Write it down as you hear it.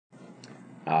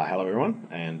Hello everyone,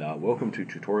 and welcome to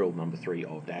tutorial number 3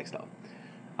 of Dagster.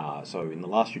 So in the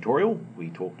last tutorial,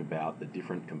 we talked about the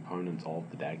different components of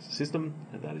the Dagster system,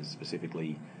 that is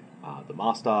specifically the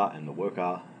master and the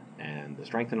worker and the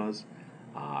strengtheners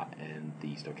and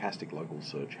the stochastic local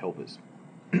search helpers.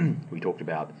 We talked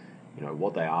about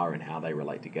what they are and how they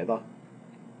relate together,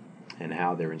 and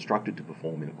how they're instructed to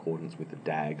perform in accordance with the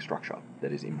DAG structure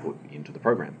that is input into the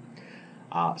program.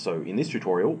 So in this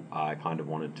tutorial, I kind of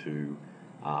wanted to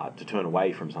turn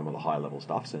away from some of the high-level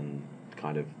stuffs and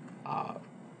kind of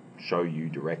show you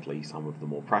directly some of the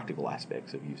more practical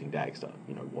aspects of using Dagster.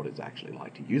 What it's actually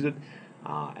like to use it,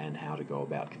 and how to go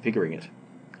about configuring it,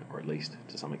 or at least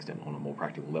to some extent on a more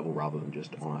practical level rather than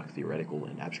just on a theoretical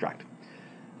and abstract.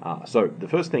 So the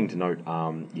first thing to note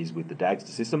is with the Dagster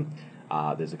system,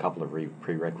 there's a couple of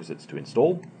prerequisites to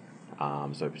install.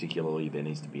 So particularly there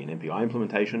needs to be an MPI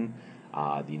implementation,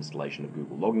 the installation of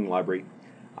Google Logging Library,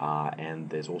 and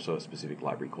there's also a specific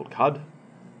library called CUD.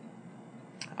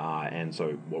 And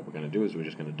so what we're going to do is we're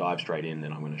just going to dive straight in,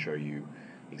 and I'm going to show you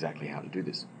exactly how to do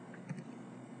this.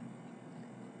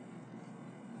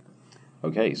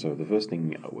 Okay, so the first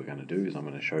thing we're going to do is I'm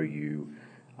going to show you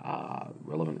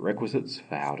relevant requisites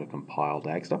for how to compile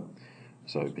Dagster.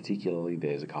 So particularly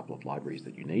there's a couple of libraries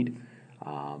that you need.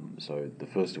 So the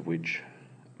first of which,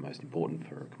 most important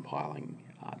for compiling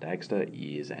Dagster,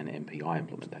 is an MPI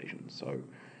implementation. So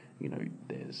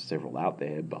there's several out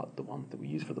there, but the one that we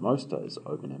use for the most is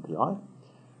OpenMPI.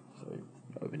 So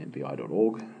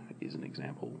openmpi.org is an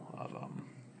example of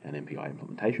an MPI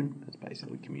implementation. It's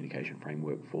basically a communication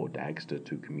framework for Dagster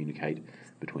to communicate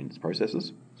between its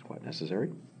processes. It's quite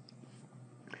necessary.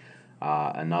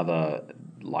 Another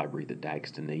library that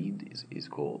Dagster needs is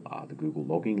called the Google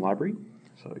Logging Library.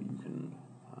 So you can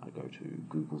go to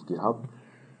Google's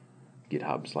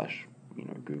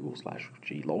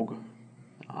GitHub/Google/glog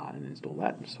and install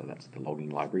that. So that's the logging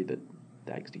library that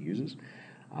Dagster uses.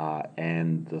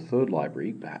 And the third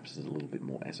library, perhaps is a little bit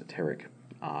more esoteric,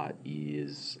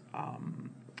 is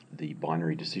the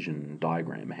binary decision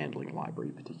diagram handling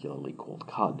library, particularly called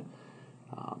CUD.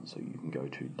 So you can go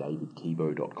to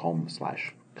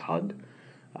davidkeebo.com/CUD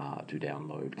to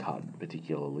download CUD,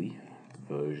 particularly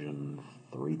version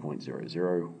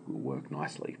 3.00 will work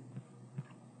nicely.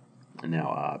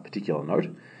 Now, a particular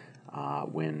note,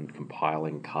 when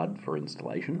compiling CUD for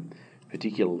installation,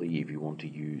 particularly if you want to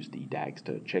use the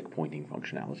Dagster checkpointing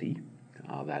functionality,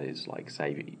 that is like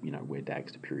saving, where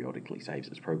Dagster periodically saves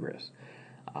its progress,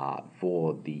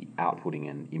 for the outputting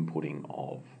and inputting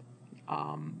of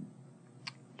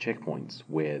checkpoints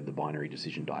where the binary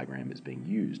decision diagram is being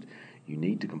used, you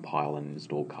need to compile and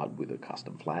install CUD with a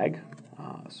custom flag.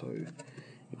 So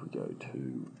if we go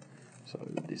to,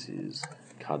 this is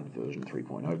CUD version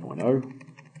 3.0.0,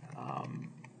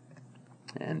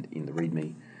 and in the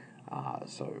README,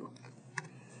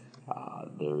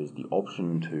 there is the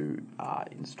option to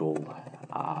install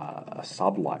a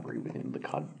sub-library within the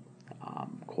CUD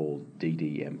called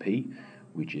DDMP,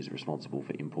 which is responsible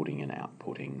for inputting and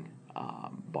outputting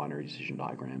binary decision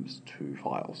diagrams to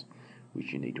files,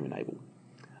 which you need to enable.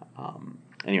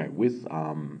 Anyway, with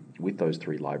those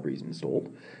three libraries installed,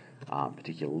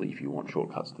 particularly if you want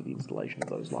shortcuts to the installation of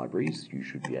those libraries, you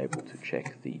should be able to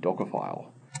check the Docker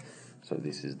file. So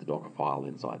this is the Docker file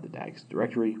inside the Dagster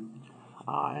directory,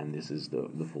 and this is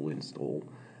the full install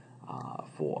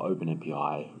for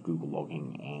OpenMPI, Google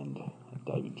Logging, and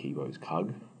David Keebo's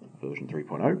CUD version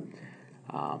 3.0,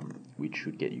 which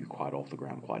should get you quite off the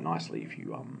ground quite nicely if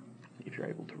you're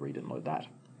able to read and load that.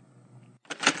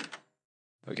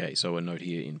 Okay, so a note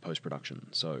here in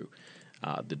post-production. So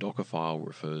the Docker file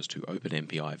refers to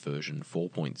OpenMPI version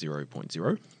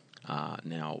 4.0.0.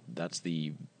 Now, that's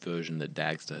the version that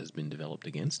Dagster has been developed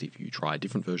against. If you try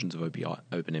different versions of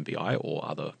OpenMPI or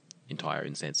other entire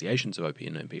instantiations of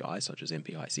OpenMPI, such as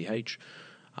MPI-CH,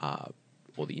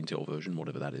 or the Intel version,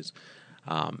 whatever that is,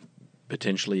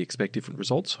 potentially expect different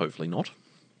results, hopefully not.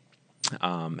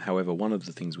 However, one of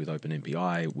the things with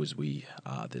OpenMPI was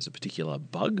there's a particular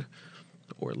bug,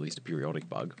 or at least a periodic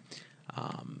bug.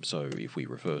 So if we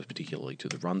refer particularly to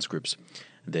the run scripts,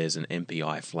 there's an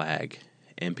MPI flag,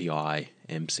 MPI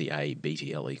MCA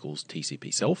BTL equals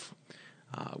TCP self,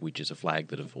 which is a flag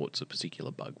that averts a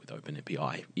particular bug with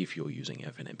OpenMPI if you're using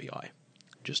OpenMPI.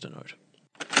 Just a note.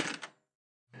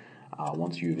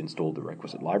 Once you've installed the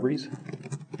requisite libraries,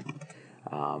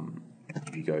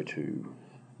 if you go to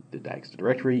the Dagster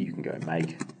directory, you can go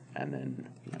make and then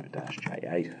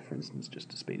 -J8, for instance, just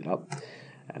to speed it up,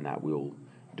 and that will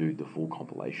do the full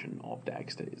compilation of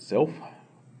Dagster itself,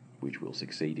 which will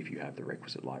succeed if you have the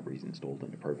requisite libraries installed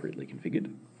and appropriately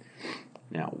configured.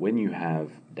 Now, when you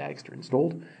have Dagster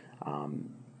installed,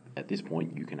 at this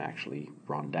point you can actually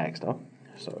run Dagster.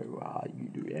 So you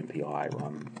do MPI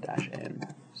run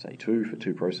 -n, say 2 for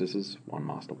 2 processes, 1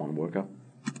 master, 1 worker.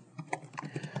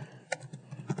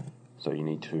 So you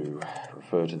need to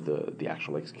refer to the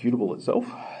actual executable itself,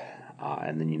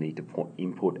 and then you need to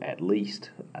input at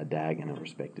least a DAG and a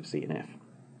respective CNF.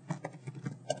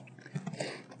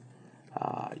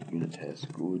 Unit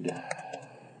test good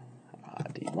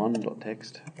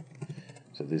d1.text.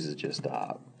 So this is just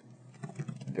a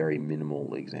very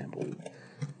minimal example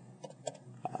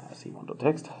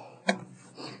c1.text,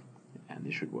 and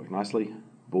this should work nicely.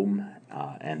 Boom.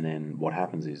 And then what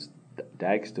happens is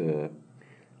Dagster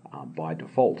by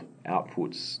default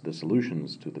outputs the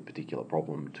solutions to the particular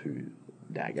problem to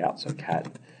DAG out. So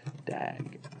cat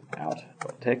DAG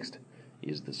out.text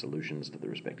is the solutions to the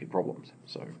respective problems.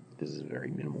 So this is a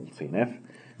very minimal CNF.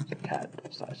 So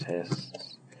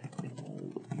cat/tests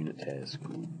minimal unit test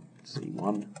good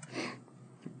C1.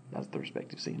 That's the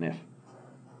respective CNF.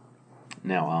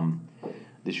 Now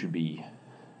this should be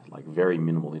like very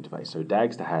minimal interface. So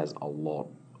Dagster has a lot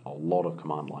of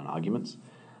command line arguments.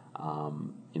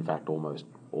 In fact, almost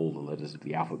all the letters of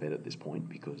the alphabet at this point,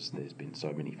 because there's been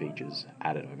so many features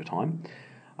added over time.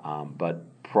 But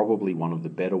probably one of the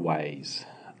better ways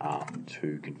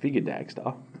to configure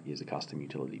Dagster is a custom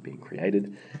utility being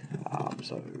created.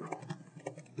 So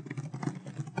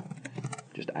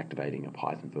just activating a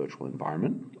Python virtual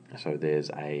environment. So there's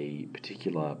a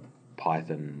particular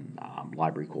Python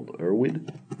library called Urwid,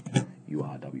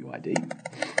 URWID,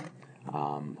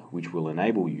 which will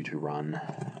enable you to run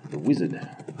the wizard.py.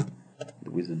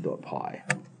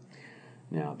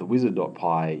 Now, the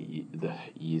wizard.py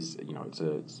is,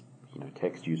 it's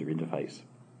text user interface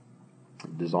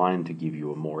designed to give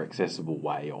you a more accessible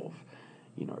way of,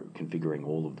 configuring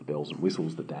all of the bells and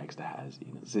whistles that Dagster has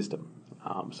in its system.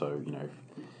 So,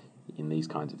 in these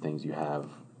kinds of things, you have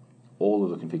all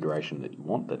of the configuration that you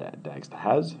want that Dagster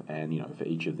has, and for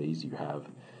each of these you have,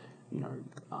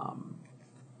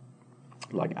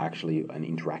 like actually an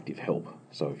interactive help.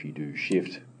 So if you do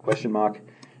shift ?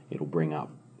 It'll bring up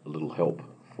a little help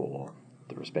for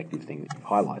the respective thing that you've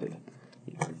highlighted.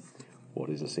 What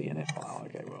is a CNF file?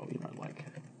 Okay, well, like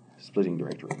splitting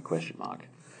directory ? Blah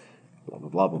blah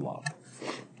blah blah blah.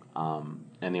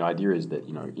 And the idea is that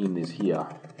in this here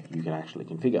you can actually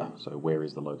configure. So where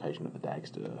is the location of the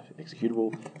Dagster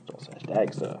executable?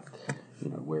 /Dagster.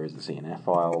 Where is the CNF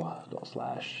file?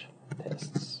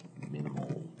 /tests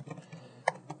minimal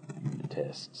unit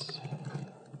tests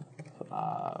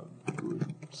good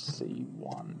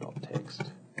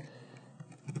c1.text.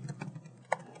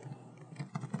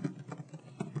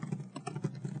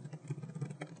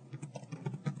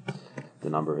 The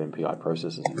number of MPI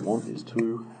processes you want is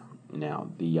 2. Now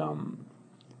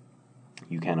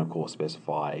you can of course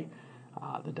specify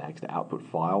the Dagster output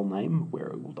file name where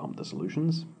it will dump the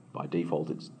solutions. By default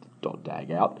it's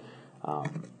 .dag out.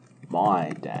 My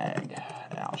dag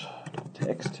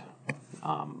out.text.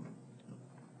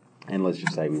 And let's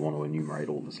just say we want to enumerate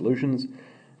all the solutions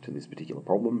to this particular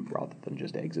problem rather than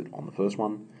just exit on the first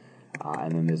one.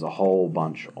 And then there's a whole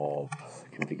bunch of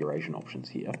configuration options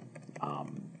here.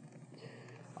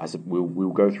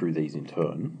 We'll go through these in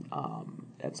turn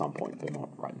at some point, but not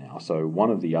right now. So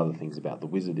one of the other things about the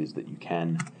wizard is that you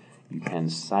can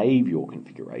save your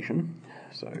configuration.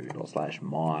 So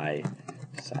 /my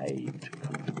saved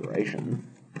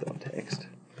configuration.text.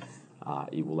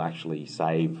 It will actually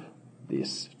save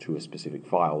this to a specific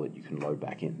file that you can load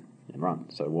back in and run.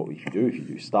 So if you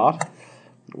do start,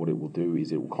 what it will do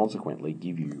is it will consequently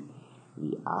give you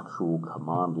the actual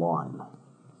command line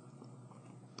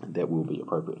that will be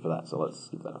appropriate for that. So let's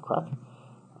give that a crack.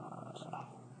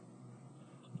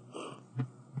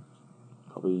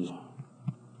 Copy,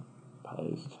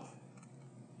 paste.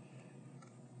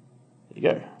 There you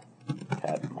go.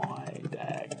 Cat my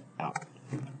dag out.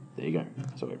 There you go.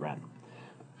 So it ran.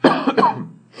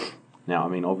 Now,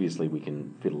 obviously we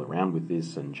can fiddle around with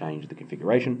this and change the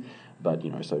configuration, but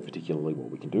so particularly what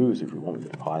we can do is if we want, we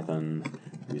go Python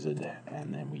wizard,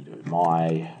 and then we do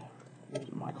my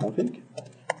config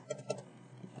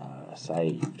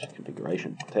saved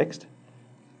configuration text.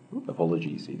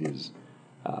 Apologies, it is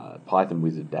Python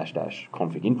wizard --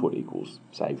 config input equals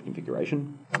saved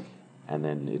configuration, and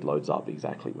then it loads up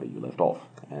exactly where you left off,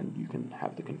 and you can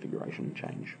have the configuration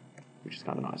change, which is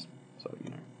kind of nice. So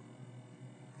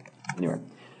anyway,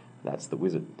 that's the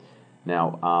wizard.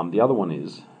 Now the other one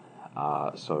is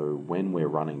so when we're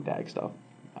running Dagster,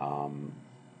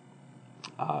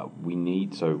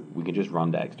 we can just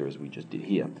run Dagster as we just did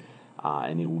here,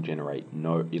 and it'll generate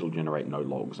no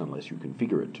logs unless you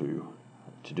configure it to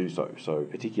to do so. So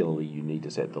particularly you need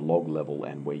to set the log level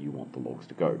and where you want the logs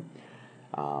to go.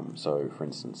 So for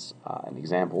instance, an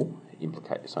example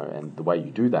and the way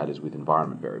you do that is with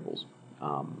environment variables.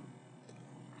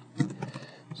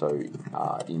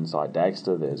 Inside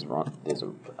Dagster there's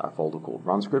a folder called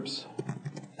run scripts,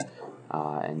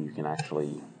 and you can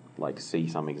actually see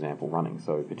some example running.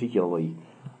 So particularly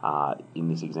in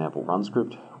this example run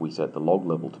script, we set the log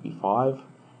level to be 5,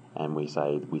 and we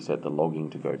set the logging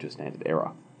to go to standard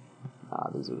error.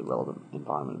 These are the relevant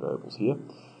environment variables here.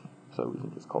 So we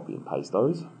can just copy and paste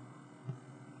those.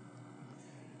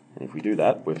 And if we do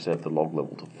that, we've set the log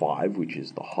level to 5, which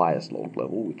is the highest log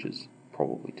level, which is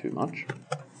probably too much.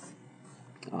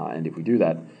 And if we do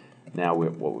that, now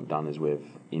what we've done is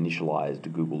we've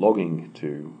initialized Google logging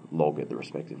to log at the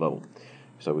respective level.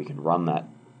 So we can run that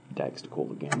Dagster call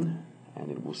again,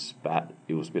 and it will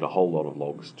spit a whole lot of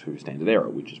logs to standard error,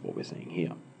 which is what we're seeing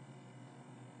here.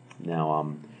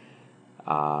 Now,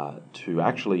 to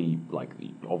actually,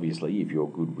 obviously, if you're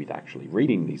good with actually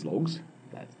reading these logs,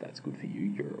 that's good for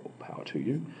you, all power to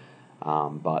you.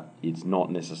 But it's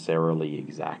not necessarily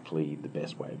exactly the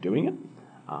best way of doing it.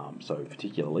 So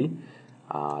particularly,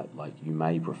 you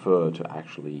may prefer to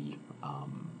actually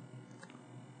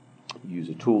use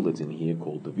a tool that's in here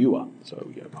called the viewer. So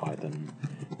we go Python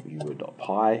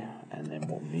viewer.py, and then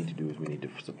what we need to do is we need to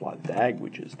supply the DAG,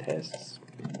 which is tests,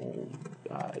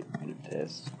 unit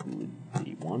tests,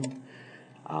 d1,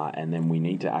 and then we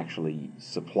need to actually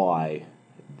supply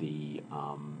the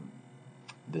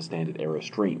standard error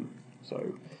stream.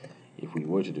 So if we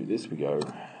were to do this, we go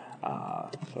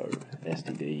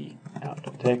std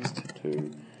out.text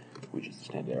to, which is the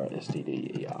standard error,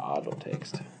 std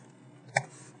er.text,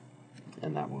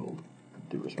 and that will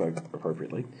do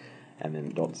appropriately, and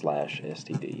then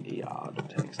 /std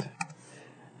er.text,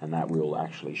 and that will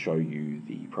actually show you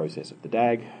the process of the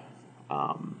DAG.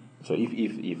 So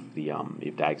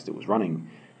if Dagster was running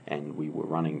and we were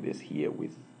running this here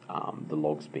with the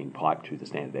logs being piped to the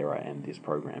standard error and this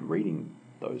program reading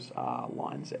those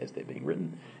lines as they're being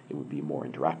written, it would be more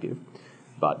interactive.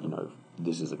 But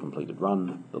this is a completed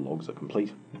run, the logs are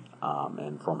complete,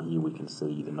 and from here we can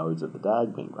see the nodes of the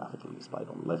DAG being graphically displayed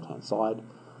on the left hand side.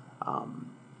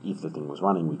 If the thing was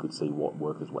running, we could see what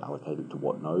workers were allocated to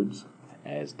what nodes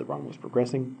as the run was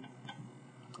progressing.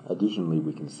 Additionally,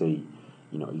 we can see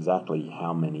exactly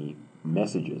how many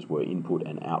messages were input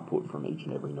and output from each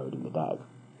and every node in the DAG.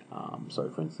 So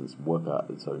for instance,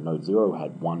 node 0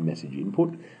 had one message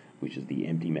input, which is the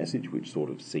empty message, which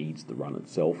sort of seeds the run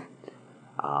itself.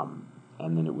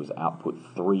 And then it was output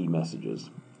 3 messages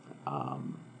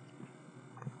from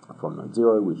node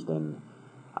 0, which then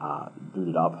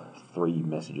booted up 3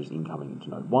 messages incoming into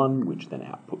node 1, which then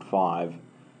output 5,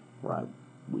 right?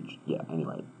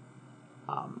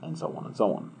 And so on and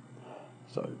so on.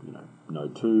 So,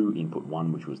 node 2, input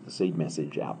 1, which was the seed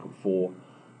message, output 4,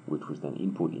 which was then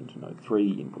input into node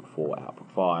 3, input 4, output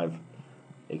 5,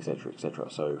 etc., etc.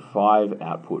 So 5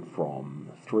 output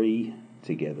from 3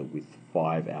 together with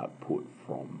 5 output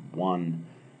from 1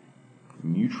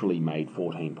 mutually made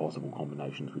 14 possible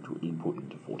combinations, which were input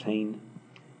into 14,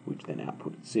 which then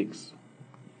outputted 6,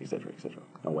 etc., etc.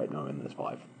 Oh wait, no, and there's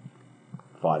 5.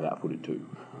 5 outputted 2.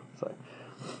 So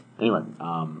anyway,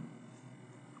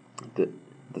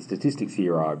 the statistics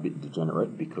here are a bit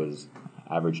degenerate because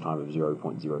average time of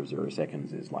 0.00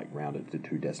 seconds is rounded to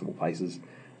 2 decimal places.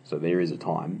 So there is a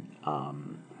time.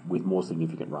 With more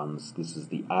significant runs, this is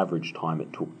the average time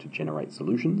it took to generate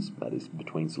solutions, that is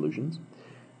between solutions.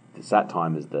 The sat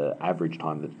time is the average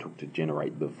time that it took to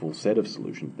generate the full set of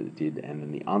solutions that it did, and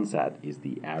then the unsat is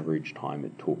the average time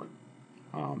it took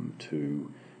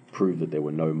to prove that there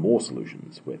were no more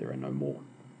solutions where there are no more.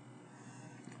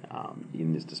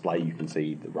 In this display you can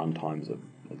see the runtimes of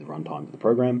the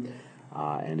program,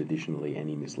 and additionally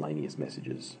any miscellaneous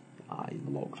messages in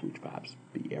the logs, which perhaps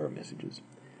be error messages.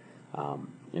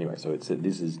 Anyway, so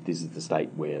this is the state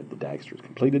where the Dagster is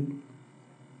completed.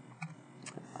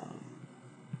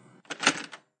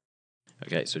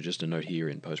 Okay, so just a note here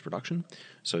in post-production.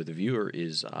 So the viewer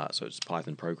is, so it's a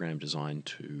Python program designed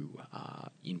to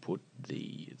input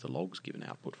the logs given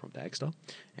output from Dagster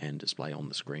and display on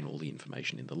the screen all the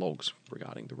information in the logs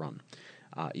regarding the run.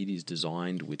 It is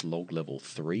designed with log level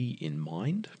 3 in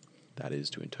mind, that is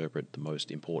to interpret the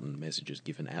most important messages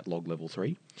given at log level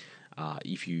 3.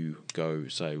 If you go,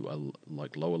 say, lower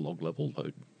log level,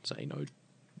 say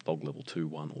log level 2,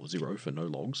 1 or 0 for no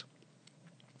logs,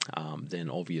 then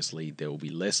obviously there will be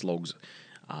less logs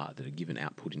that are given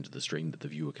output into the stream that the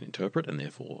viewer can interpret, and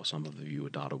therefore some of the viewer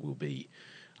data will be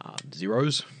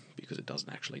zeros because it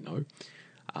doesn't actually know.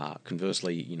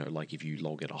 Conversely, like if you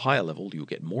log at a higher level, you'll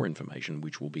get more information,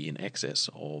 which will be in excess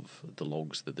of the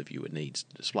logs that the viewer needs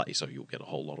to display. So you'll get a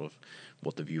whole lot of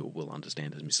what the viewer will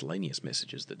understand as miscellaneous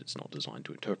messages that it's not designed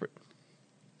to interpret.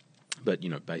 But,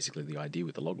 basically the idea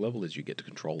with the log level is you get to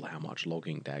control how much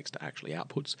logging Dagster actually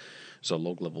outputs. So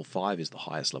log level 5 is the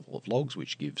highest level of logs,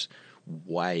 which gives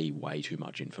way too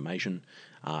much information,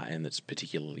 and it's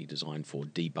particularly designed for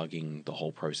debugging the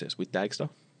whole process with Dagster.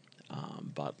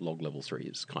 But log level 3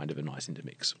 is kind of a nice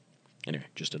intermix. Anyway,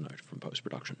 just a note from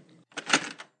post-production.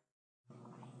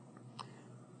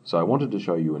 So I wanted to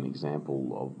show you an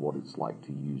example of what it's like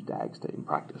to use Dagster in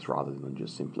practice rather than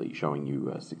just simply showing you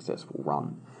a successful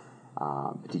run.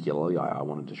 Particularly, I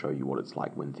wanted to show you what it's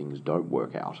like when things don't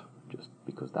work out, just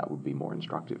because that would be more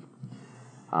instructive.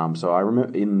 So I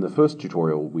remember in the first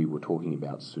tutorial we were talking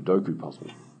about Sudoku puzzle.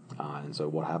 And so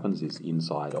what happens is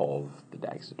inside of the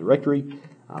Dagster directory,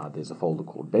 there's a folder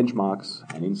called benchmarks,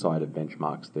 and inside of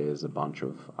benchmarks there's a bunch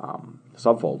of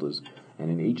subfolders,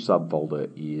 and in each subfolder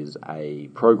is a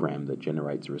program that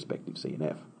generates a respective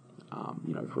CNF,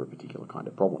 for a particular kind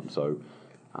of problem. So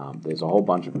there's a whole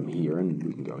bunch of them here, and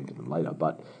we can go into them later,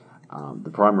 but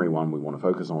the primary one we want to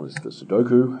focus on is the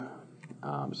Sudoku.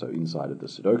 So inside of the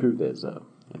Sudoku there's a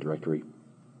directory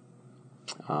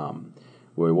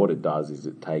where what it does is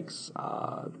it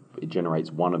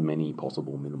generates one of many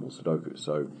possible minimal Sudokus.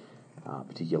 So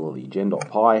particularly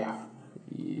gen.py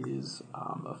is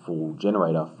a full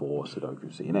generator for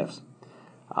Sudoku CNFs.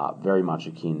 Very much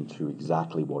akin to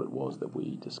exactly what it was that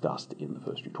we discussed in the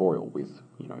first tutorial with,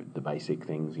 the basic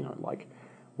things, like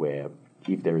where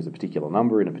if there is a particular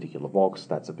number in a particular box,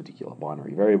 that's a particular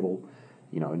binary variable,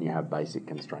 and you have basic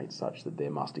constraints such that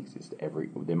there must exist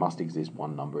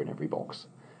one number in every box.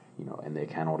 And there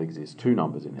cannot exist two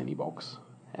numbers in any box,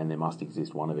 and there must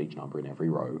exist one of each number in every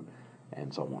row,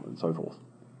 and so on and so forth.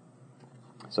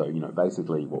 So,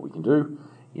 basically what we can do,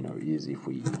 is if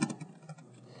we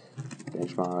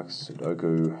benchmarks,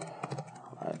 Sudoku,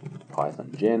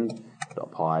 Python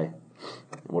gen.py,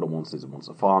 and what it wants is it wants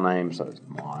a file name, so it's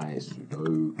my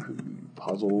Sudoku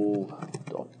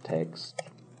puzzle.txt,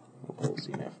 we'll call it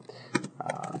CNF,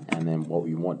 and then what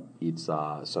we want, it's,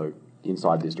 so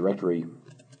inside this directory,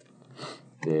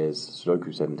 there's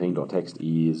Sudoku17.txt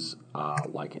is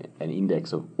like an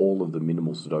index of all of the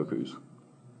minimal Sudokus,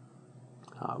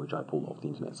 which I pulled off the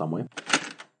internet somewhere.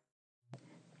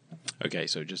 Okay,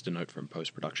 so just a note from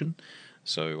post-production.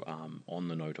 So on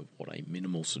the note of what a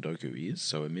minimal Sudoku is,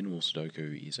 so a minimal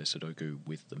Sudoku is a Sudoku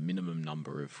with the minimum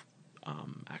number of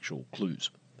actual clues,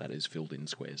 that is filled in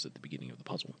squares at the beginning of the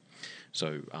puzzle.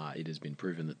 So it has been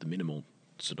proven that the minimal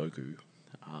Sudoku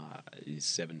is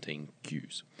 17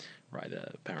 Qs, right?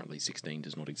 Apparently 16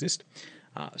 does not exist.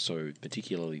 So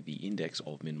particularly the index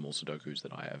of minimal Sudokus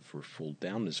that I have pulled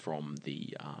down is from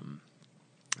the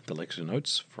lecture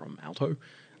notes from Alto,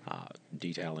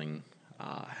 detailing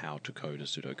how to code a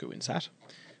Sudoku in SAT.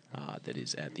 That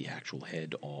is at the actual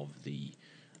head of the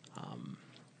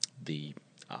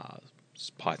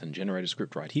Python generator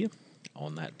script right here.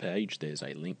 On that page, there's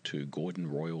a link to Gordon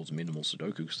Royal's minimal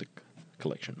Sudoku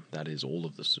collection. That is all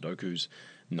of the Sudokus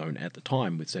known at the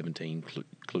time with 17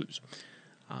 clues.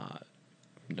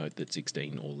 Note that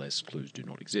 16 or less clues do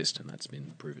not exist, and that's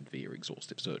been proven via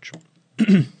exhaustive search.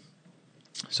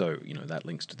 So, that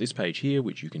links to this page here,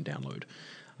 which you can download.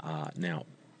 Now,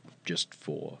 just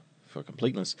for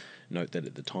completeness, note that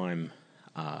at the time,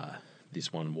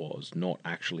 this one was not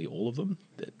actually all of them,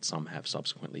 that some have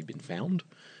subsequently been found.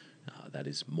 That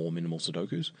is more minimal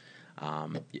Sudokus,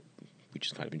 which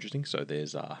is kind of interesting. So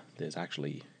there's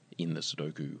actually, in the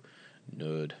Sudoku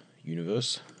nerd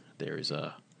universe, there is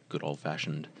a good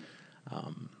old-fashioned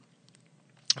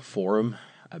forum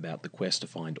about the quest to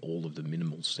find all of the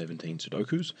minimal 17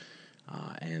 Sudokus,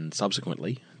 and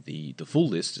subsequently the full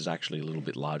list is actually a little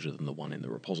bit larger than the one in the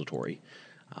repository,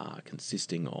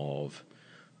 consisting of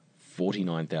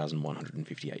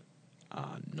 49,158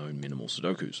 known minimal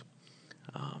Sudokus,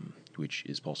 which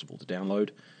is possible to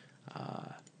download.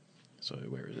 So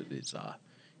where is it? It's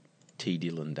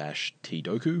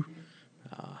tdillon-tdoku,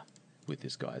 with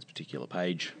this guy's particular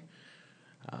page,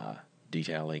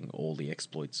 detailing all the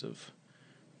exploits of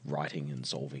writing and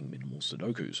solving minimal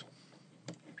Sudokus.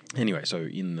 Anyway, so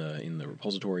in the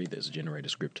repository, there's a generator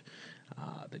script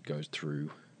that goes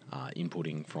through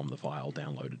inputting from the file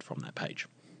downloaded from that page.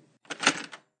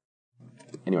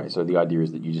 Anyway, so the idea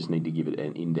is that you just need to give it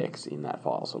an index in that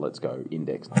file. So let's go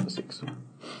index number 6.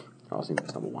 Oh, it's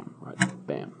index number 1, right?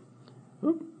 Bam.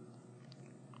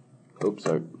 Oops,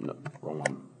 so, no, wrong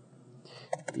one.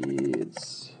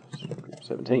 It's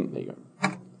 17, there you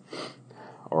go.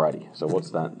 Alrighty, so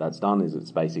that's done is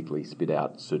it's basically spit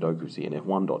out Sudoku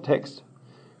CNF1.text,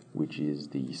 which is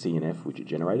the CNF which it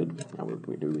generated. Now what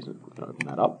we do is we can open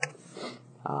that up.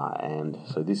 And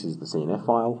so this is the CNF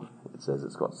file. It says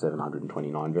it's got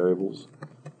 729 variables,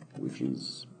 which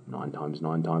is 9 times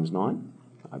 9 times 9,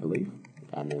 I believe.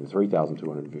 And then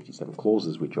 3,257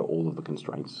 clauses, which are all of the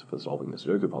constraints for solving the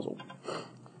Sudoku puzzle.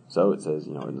 So it says,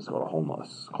 and it's got a whole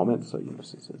nice comment. So, it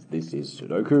says this is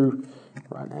Sudoku,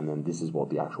 right? And then this is what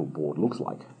the actual board looks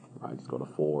like, right? It's got a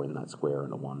 4 in that square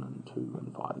and a 1 and 2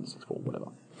 and 5 and 6, 4, whatever.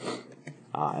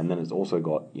 And then it's also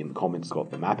got, in the comments, it's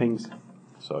got the mappings.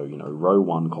 So, row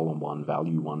 1, column 1,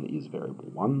 value 1 is variable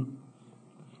 1.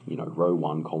 Row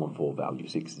 1, column 4, value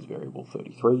 6 is variable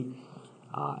 33.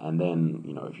 And then,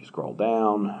 if you scroll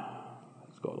down,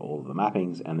 it's got all of the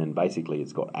mappings, and then basically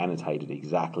it's got annotated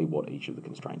exactly what each of the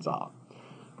constraints are.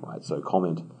 Right, so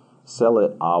comment, cell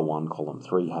at R1, column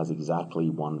 3 has exactly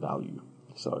one value.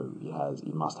 So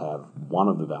it must have one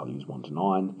of the values 1 to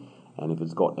 9, and if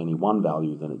it's got any one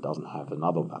value, then it doesn't have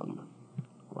another value,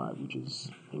 right, which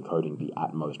is encoding the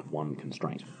at most one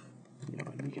constraint.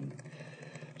 And we can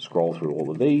scroll through all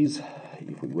of these,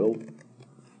 if we will.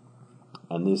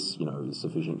 And this, is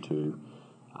sufficient to,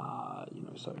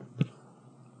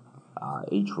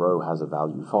 each row has a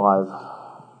value 5.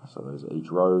 So those are each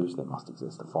rows. There must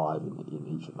exist a 5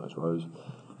 in each of those rows,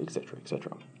 etc.,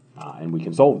 etc. And we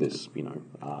can solve this,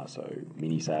 so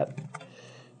minisat,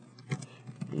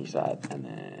 and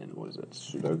then what is it?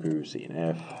 Sudoku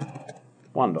CNF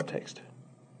 1.text.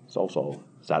 Solve,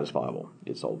 satisfiable.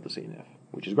 It solved the CNF,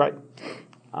 which is great.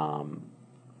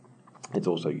 It's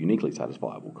also uniquely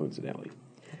satisfiable, coincidentally.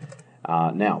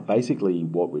 Now, basically,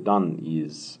 what we've done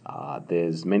is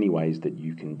there's many ways that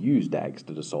you can use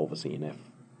Dagster to solve a CNF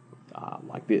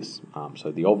like this.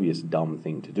 So the obvious dumb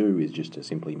thing to do is just to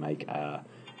simply make a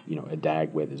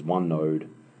DAG where there's one node,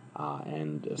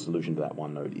 and a solution to that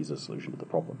one node is a solution to the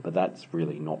problem. But that's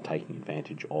really not taking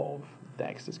advantage of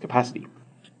Dagster's capacity.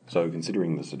 So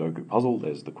considering the Sudoku puzzle,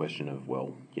 there's the question of,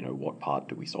 well, what part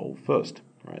do we solve first?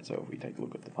 Right, so if we take a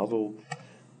look at the puzzle,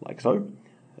 like so,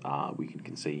 we can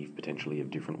conceive potentially of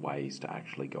different ways to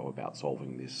actually go about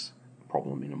solving this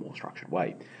problem in a more structured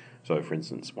way. So, for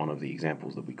instance, one of the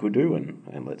examples that we could do,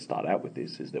 and let's start out with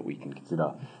this, is that we can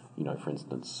consider, for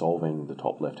instance, solving the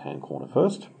top left-hand corner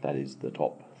first, that is the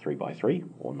top 3 by 3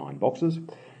 or 9 boxes,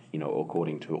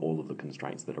 according to all of the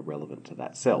constraints that are relevant to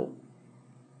that cell.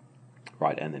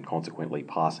 Right, and then consequently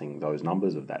passing those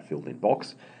numbers of that filled-in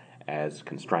box as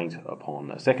constraint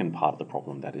upon a second part of the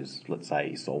problem, that is, let's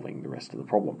say, solving the rest of the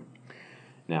problem.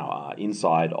 Now,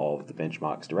 inside of the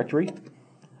benchmarks directory,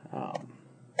 so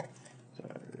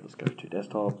let's go to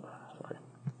desktop,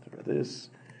 let's go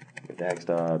this, go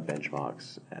Dagster,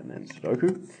 benchmarks, and then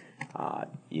Sudoku.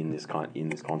 In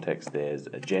this context, there's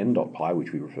a gen.py,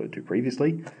 which we referred to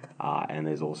previously, and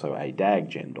there's also a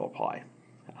daggen.py.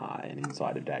 And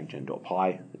inside of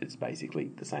daggen.py, it's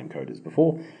basically the same code as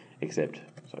before, except,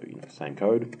 same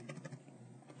code,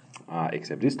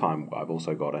 except this time I've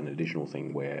also got an additional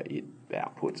thing where it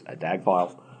outputs a DAG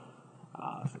file.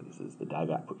 So this is the DAG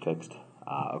output text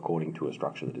according to a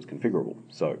structure that is configurable.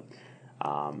 So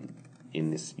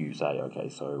in this you say, okay,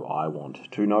 so I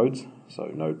want 2 nodes, so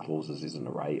node clauses is an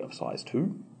array of size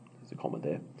 2, there's a comment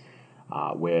there,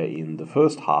 where in the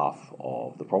first half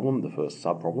of the problem, the first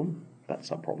subproblem, that's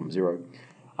subproblem 0,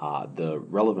 the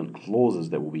relevant clauses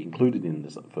that will be included in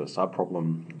this first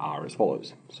subproblem are as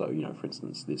follows. So, for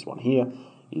instance, this one here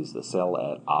is the cell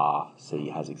at R, C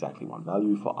has exactly one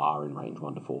value for R in range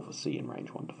 1 to 4, for C in range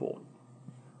 1 to 4.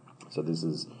 So this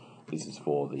is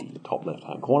for the top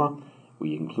left-hand corner.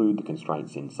 We include the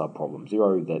constraints in subproblem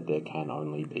 0 that there can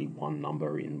only be one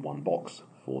number in one box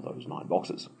for those 9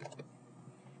 boxes.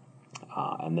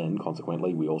 And then,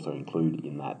 consequently, we also include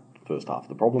in that first half of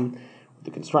the problem the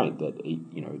constraint that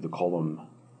the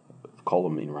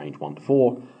column in range 1 to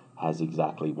 4 has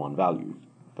exactly one value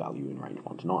in range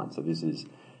 1 to 9. So this is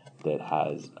the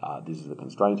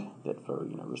constraint that for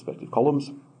respective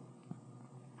columns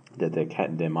that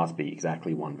there must be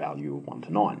exactly one value of 1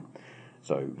 to 9.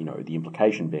 So the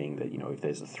implication being that if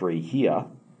there's a 3 here,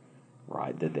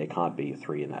 right, that there can't be a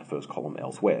 3 in that first column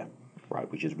elsewhere, right,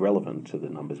 which is relevant to the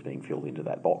numbers being filled into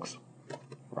that box,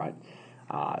 right.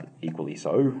 Equally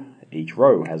so, each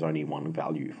row has only one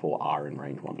value for R in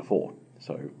range 1 to 4.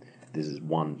 So this is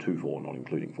 1, 2, 4, not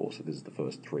including 4. So this is the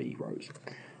first 3 rows.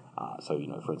 So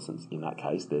for instance, in that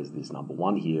case, there's this number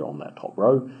 1 here on that top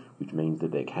row, which means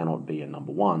that there cannot be a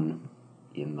number 1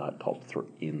 in the top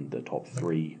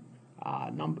 3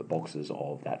 number boxes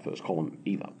of that first column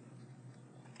either,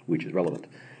 which is relevant.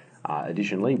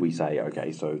 Additionally, we say,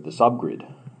 okay, so the subgrid,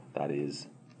 that is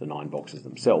the 9 boxes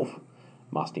themselves,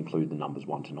 must include the numbers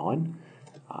 1 to 9.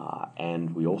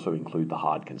 And we also include the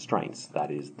hard constraints,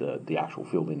 that is the actual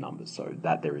filled-in numbers. So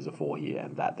that there is a 4 here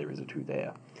and that there is a 2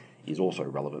 there is also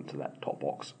relevant to that top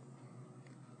box.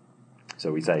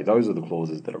 So we say those are the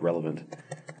clauses that are relevant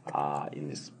in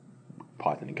this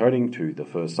Python encoding to the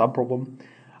first subproblem,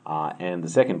 and the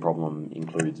second problem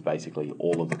includes basically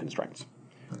all of the constraints.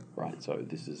 Right, so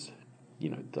this is,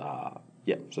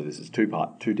 so this is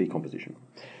two decomposition.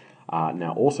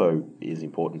 Now also is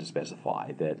important to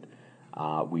specify that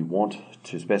we want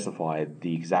to specify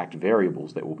the exact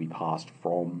variables that will be passed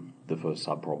from the first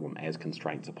subproblem as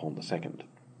constraints upon the second.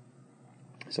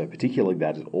 So particularly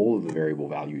that is all of the variable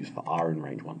values for R in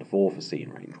range 1 to 4, for C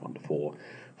in range 1 to 4,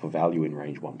 for value in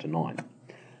range 1 to 9.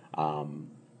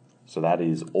 So that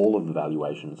is all of the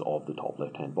valuations of the top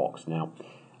left-hand box. Now,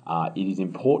 it is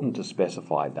important to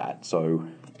specify that. So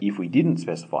if we didn't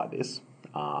specify this,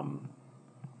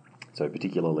 so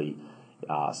particularly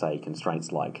say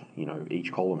constraints like,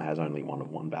 each column has only one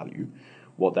of one value,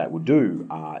 what that would do,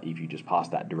 if you just pass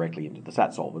that directly into the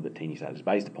SAT solver that TinySAT is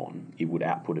based upon, it would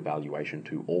output a valuation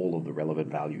to all of the relevant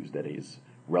values that is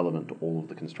relevant to all of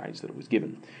the constraints that it was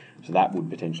given. So that would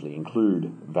potentially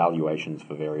include valuations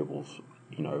for variables,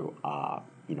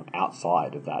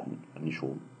 outside of that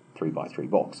initial 3x3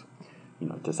 box,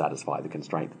 to satisfy the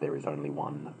constraint that there is only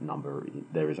one number,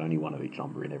 there is only one of each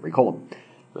number in every column,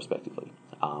 respectively.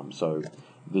 So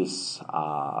this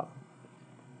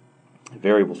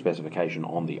variable specification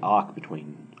on the arc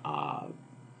between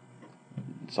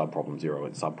subproblem 0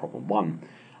 and subproblem 1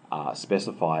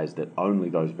 specifies that only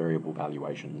those variable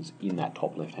valuations in that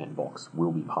top left-hand box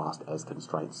will be passed as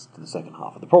constraints to the second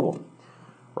half of the problem,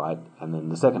 right? And then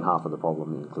the second half of the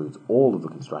problem includes all of the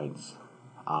constraints,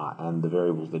 and the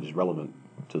variables that is relevant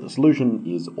to the solution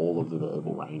is all of the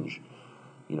variable range,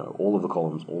 all of the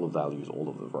columns, all of the values, all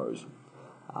of the rows,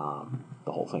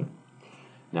 the whole thing.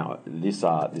 Now, this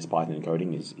Python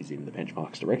encoding is in the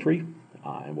benchmarks directory,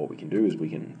 and what we can do is we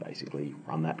can basically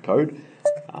run that code.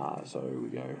 So we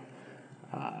go,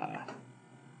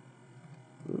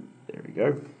 there we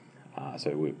go.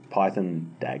 So we're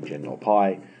Python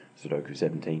daggen.py, Sudoku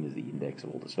 17 is the index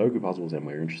of all the Sudoku puzzles, and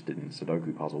we're interested in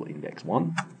Sudoku puzzle index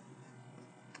 1.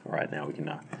 All right, now we can,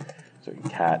 so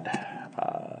cat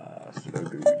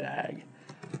Sudoku dag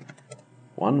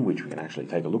 1, which we can actually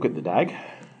take a look at the dag,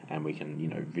 and we can,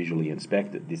 visually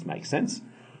inspect that this makes sense.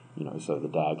 So the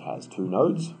DAG has 2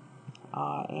 nodes,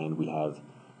 and we have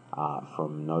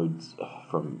from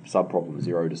subproblem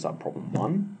 0 to subproblem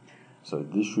 1. So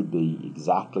this should be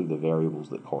exactly the variables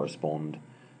that correspond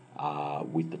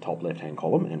with the top left-hand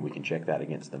column, and we can check that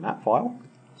against the map file.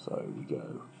 So we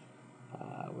go,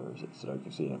 where is it?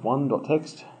 Sudoku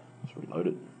cnf1.txt. Let's reload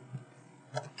it.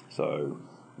 So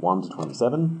 1 to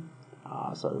 27.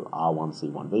 So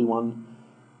R1C1V1.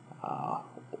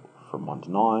 From 1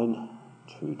 to 9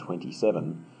 to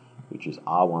 27, which is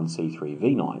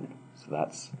R1C3V9. So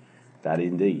that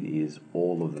indeed is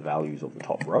all of the values of the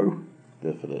top row,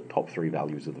 for the top 3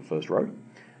 values of the first row.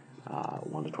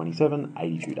 1 to 27,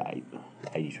 82 to 8,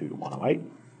 82 to 108,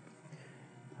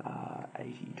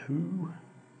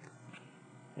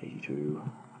 82,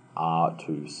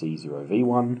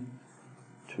 R2C0V1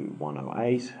 to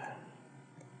 108,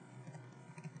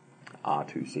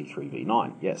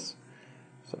 R2C3V9, yes.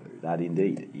 So that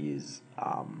indeed is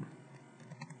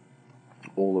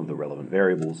all of the relevant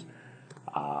variables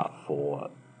for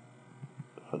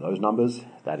those numbers.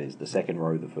 That is the second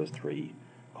row, the first 3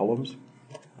 columns.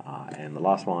 And the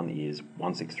last one is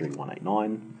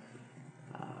 163189,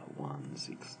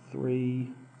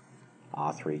 163,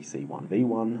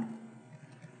 R3C1V1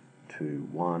 to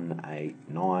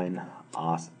 189,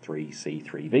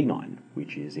 R3C3V9,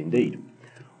 which is indeed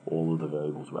all of the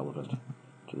variables relevant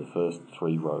to the first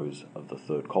 3 rows of the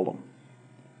third column.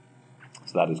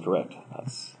 So that is correct.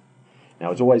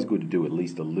 Now it's always good to do at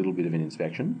least a little bit of an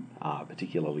inspection,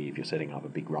 particularly if you're setting up a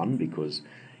big run, because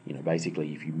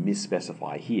basically if you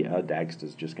misspecify here,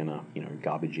 Dagster's just gonna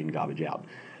garbage in, garbage out.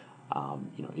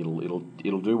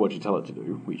 It'll do what you tell it to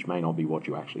do, which may not be what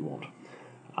you actually want.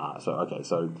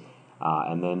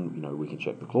 And then we can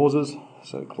check the clauses.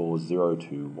 So clause 0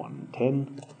 to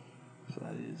 110. So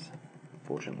that is,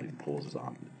 unfortunately, the clauses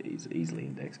aren't easily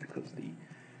indexed because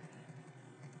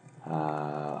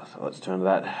so let's turn to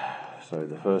that. So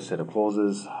the first set of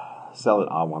clauses, cell at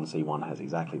R1C1 has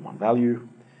exactly 1 value,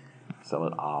 cell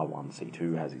at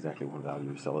R1C2 has exactly 1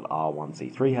 value, cell at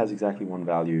R1C3 has exactly 1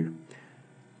 value.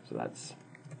 So that's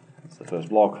the first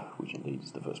block, which indeed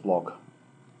is the first block.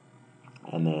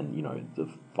 And then, the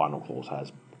final clause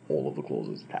has all of the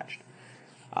clauses attached.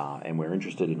 And we're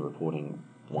interested in reporting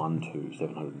 1 to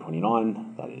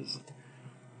 729, that is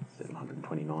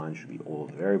 729 should be all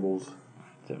of the variables,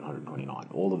 729.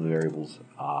 All of the variables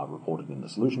are reported in the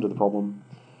solution to the problem.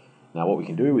 Now what we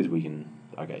can do is we can,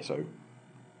 okay, so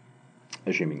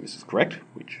assuming this is correct,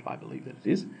 which I believe that it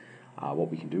is,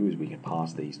 what we can do is we can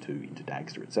pass these two into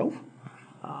Dagster itself.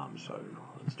 So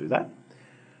let's do that.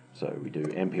 So we do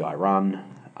MPI run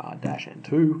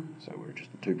 -n2, so we're just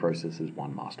two processes,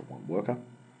 one master, one worker.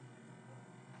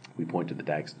 We point to the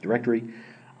Dagster directory.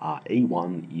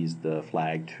 E1 is the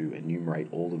flag to enumerate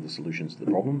all of the solutions to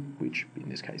the problem, which in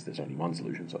this case there's only one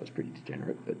solution, so it's pretty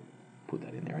degenerate, but put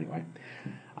that in there anyway.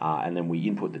 And then we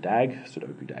input the DAG,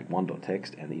 sudoku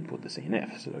dag1.text, and input the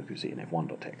CNF, sudoku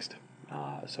cnf1.text.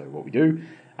 So what we do,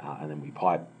 and then we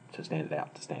pipe to standard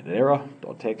out to standard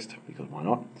error.text, because why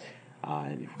not?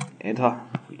 And if we enter,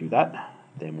 we do that,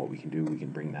 then what we can do, we can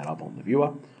bring that up on the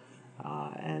viewer,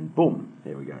 and boom,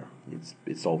 there we go.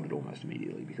 It solved it almost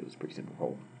immediately because it's a pretty simple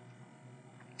problem.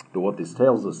 But what this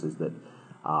tells us is that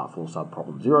for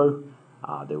sub-problem 0,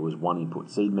 there was one input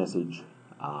seed message,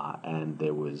 and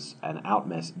there was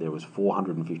there was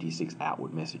 456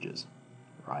 outward messages,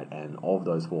 right? And of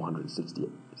those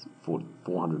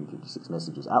 456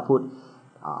 messages output,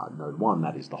 node 1,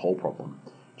 that is the whole problem,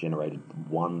 generated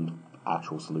one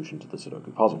actual solution to the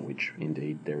Sudoku puzzle, which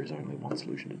indeed there is only one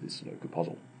solution to this Sudoku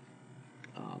puzzle.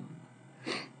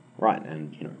 Right,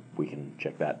 and we can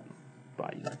check that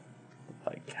by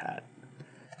like cat.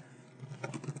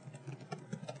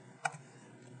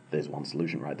 There's one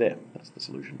solution right there. That's the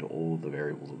solution to all of the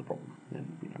variables of the problem,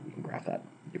 and we can graph that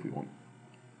if we want.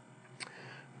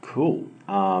 Cool.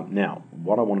 Now,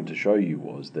 what I wanted to show you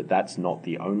was that that's not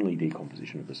the only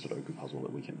decomposition of the Sudoku puzzle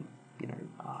that we can,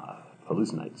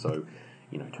 hallucinate. So,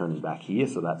 turning back here,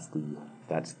 so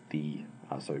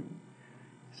so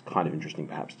it's kind of interesting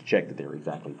perhaps to check that there are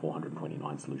exactly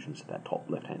 429 solutions to that top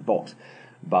left-hand box.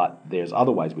 But there's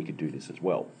other ways we could do this as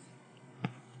well.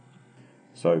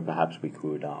 So perhaps we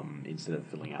could, instead of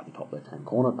filling out the top left-hand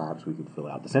corner, perhaps we could fill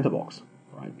out the center box,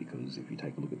 right? Because if you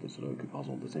take a look at the Sudoku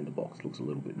puzzle, the center box looks a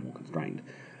little bit more constrained.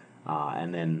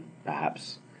 And then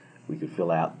perhaps we could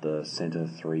fill out the center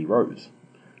 3 rows,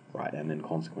 right? And then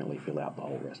consequently fill out the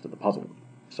whole rest of the puzzle.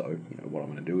 So, what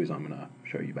I'm going to do is I'm going to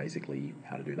show you basically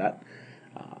how to do that.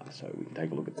 So we can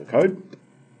take a look at the code.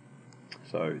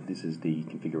 So this is the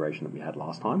configuration that we had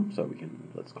last time. So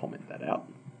let's comment that out.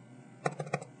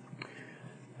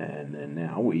 And then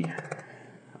now we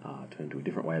turn to a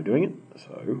different way of doing it.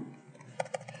 So,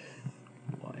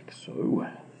 like so.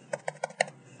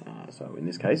 So in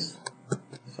this case,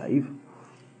 save.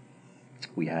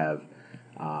 We have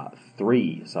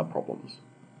 3 subproblems,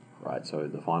 right? So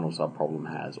the final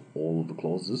subproblem has all of the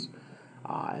clauses,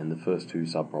 and the first 2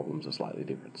 subproblems are slightly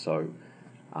different. So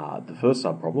the first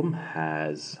subproblem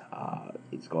has,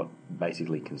 it's got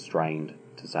basically constrained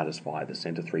to satisfy the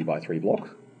center 3x3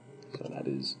 block. So that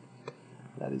is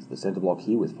the center block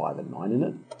here with 5 and 9 in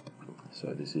it.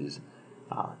 So this is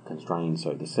constrained,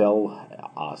 so the cell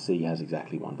RC has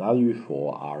exactly one value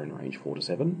for R in range 4 to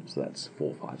 7, so that's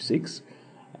 4, 5, 6,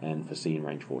 and for C in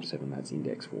range 4 to 7, that's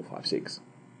index 4, 5, 6,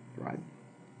 right?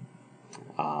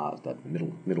 That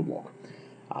middle block,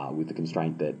 with the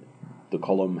constraint that the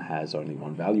column has only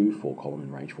one value for column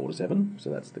in range 4 to 7, so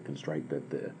that's the constraint that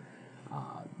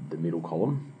the middle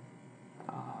column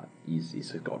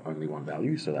is got only one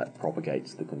value, so that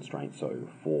propagates the constraint, so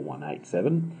 4, 1, 8,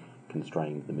 7,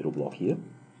 constrained the middle block here.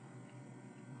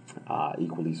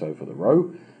 Equally so for the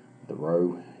row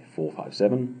 4, 5,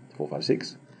 7, 4, 5,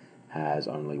 6 has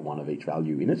only one of each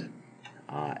value in it,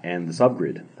 and the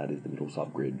subgrid, that is the middle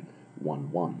subgrid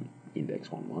 1, 1,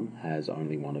 index 1, 1, has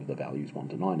only one of the values 1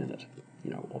 to 9 in it,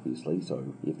 obviously,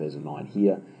 so if there's a 9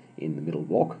 here in the middle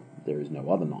block, there is no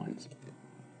other 9s.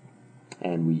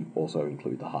 And we also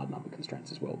include the hard number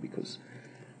constraints as well, because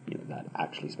that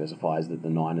actually specifies that the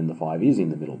 9 and the 5 is in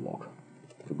the middle block,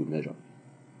 for good measure.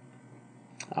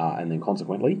 And then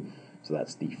consequently, so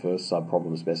that's the first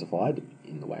subproblem specified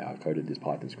in the way I've coded this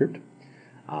Python script.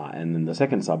 And then the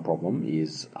second subproblem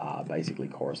is basically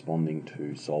corresponding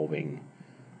to solving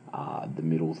the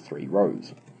middle 3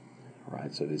 rows,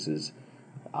 right? So this is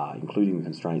including the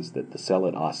constraints that the cell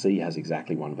at RC has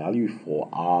exactly one value for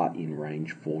R in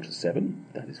range 4 to 7,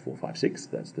 that is 4, 5, 6,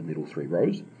 that's the middle 3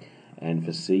 rows, and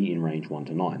for C in range 1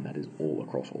 to 9, that is all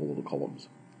across all of the columns.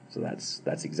 So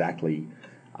that's exactly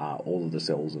all of the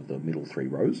cells of the middle 3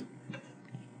 rows.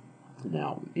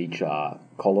 Now, each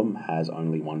column has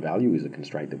only one value, is a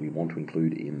constraint that we want to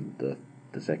include in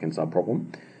the second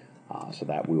subproblem. So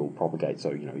that will propagate,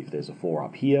 so if there's a 4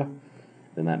 up here,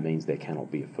 then that means there cannot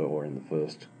be a 4 in the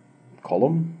first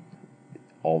column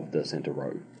of the center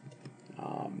row.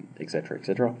 etc.,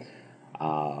 etc.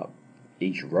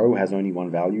 Each row has only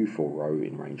one value for row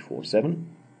in range 4 to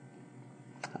 7,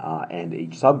 and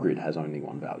each subgrid has only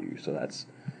one value. So that's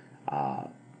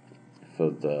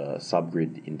for the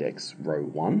subgrid index row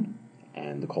 1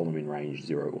 and the column in range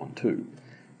 0, 1, 2.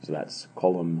 So that's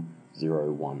column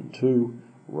 0, 1, 2,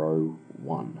 row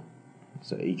 1.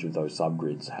 So each of those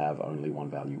subgrids have only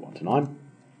one value, 1 to 9,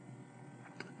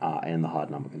 and the hard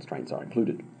number constraints are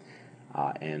included.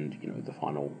 And the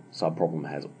final subproblem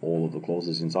has all of the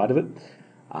clauses inside of it,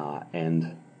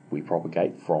 and we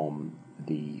propagate from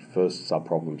the first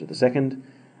subproblem to the second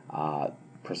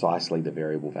precisely the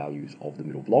variable values of the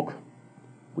middle block.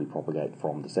 We propagate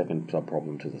from the second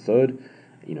subproblem to the third,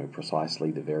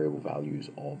 precisely the variable values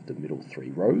of the middle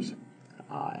 3 rows,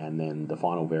 and then the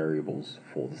final variables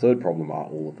for the third problem are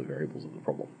all of the variables of the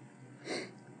problem.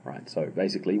 Right, so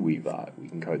basically we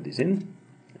can code this in.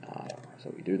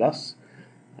 So we do thus.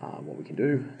 What we can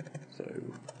do, so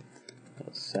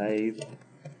let's save,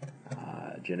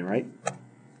 generate.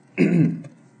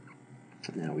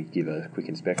 Now we give a quick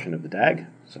inspection of the DAG.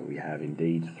 So we have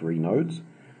indeed 3 nodes,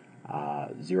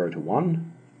 0 to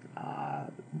 1,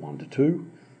 1 to 2,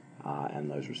 and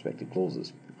those respective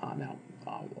clauses. Now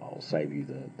I'll save you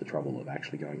the trouble of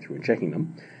actually going through and checking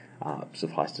them.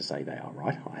 Suffice to say they are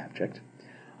right, I have checked.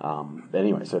 But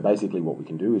anyway, so basically what we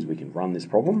can do is we can run this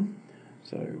problem.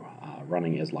 So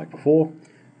running as like before,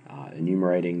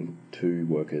 enumerating 2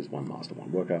 workers, 1 master,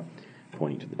 1 worker,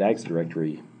 pointing to the Dagster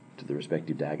directory, to the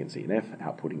respective DAG and CNF,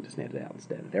 outputting to standard out and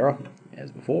standard error,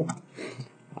 as before,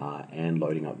 and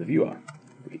loading up the viewer.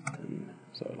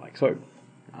 So like so.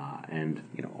 And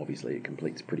obviously it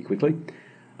completes pretty quickly.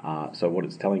 So what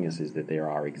it's telling us is that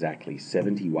there are exactly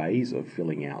 70 ways of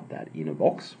filling out that inner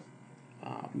box,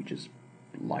 which is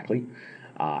likely,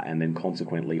 and then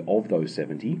consequently of those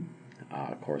 70,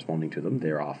 corresponding to them,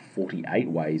 there are 48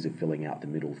 ways of filling out the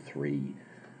middle 3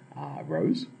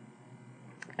 rows,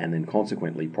 and then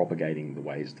consequently propagating the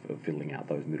ways of filling out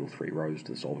those middle 3 rows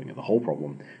to the solving of the whole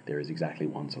problem. There is exactly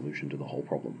one solution to the whole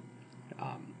problem,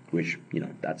 which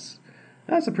that's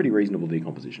a pretty reasonable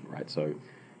decomposition, right? So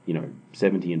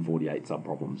 70 and 48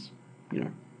 subproblems.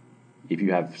 If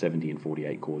you have 70 and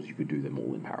 48 cores, you could do them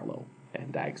all in parallel,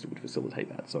 and Dagster would facilitate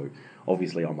that. So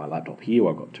obviously on my laptop here,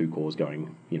 I've got 2 cores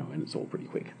going, and it's all pretty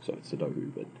quick. So it's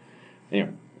Sudoku, but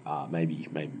anyway, maybe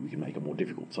we can make a more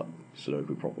difficult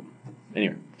Sudoku problem.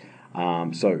 Anyway,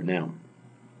 so now,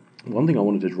 one thing I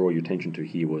wanted to draw your attention to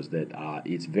here was that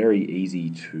it's very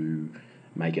easy to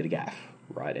make it a gaff,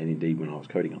 right? And indeed, when I was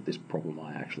coding up this problem,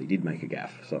 I actually did make a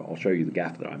gaff. So I'll show you the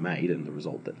gaff that I made and the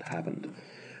result that happened.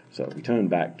 So if we turn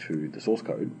back to the source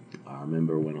code, I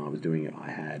remember when I was doing it, I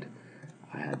had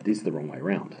this the wrong way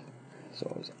around. So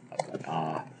I was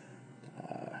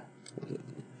what was it?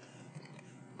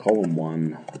 Column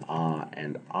 1, R,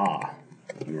 and R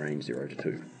in range 0 to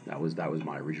 2. That was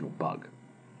my original bug.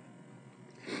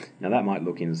 Now that might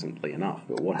look innocently enough,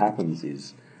 but what happens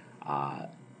is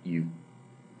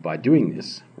by doing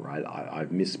this, right, I've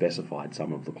misspecified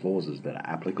some of the clauses that are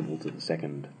applicable to the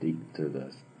second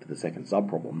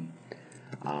subproblem,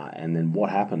 and then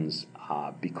what happens,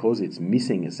 because it's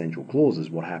missing essential clauses,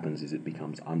 what happens is it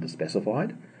becomes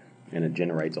underspecified, and it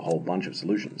generates a whole bunch of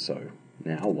solutions. So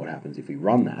now what happens if we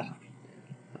run that?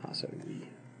 So we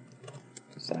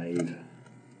save,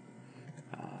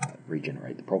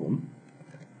 regenerate the problem,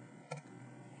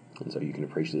 and so you can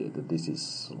appreciate that this is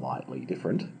slightly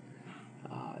different.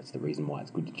 It's the reason why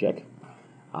it's good to check.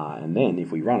 And then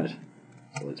if we run it,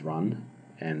 so let's run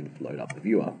and load up the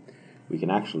viewer, we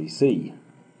can actually see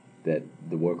that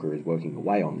the worker is working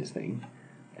away on this thing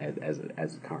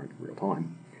as current real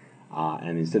time.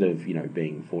 And instead of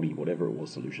being 40 whatever it was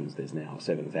solutions, there's now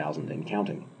 7,000 and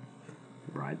counting,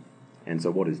 right? And so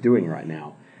what it's doing right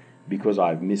now, because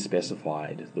I've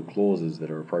misspecified the clauses that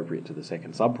are appropriate to the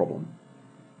second subproblem,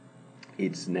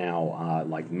 it's now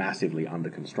like massively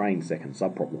under-constrained second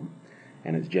subproblem,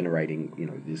 and it's generating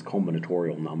this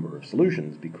combinatorial number of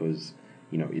solutions because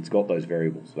it's got those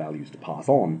variables values to pass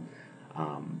on,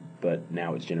 but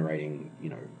now it's generating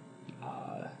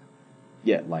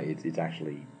it's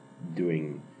actually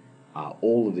doing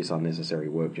all of this unnecessary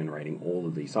work, generating all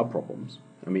of these subproblems.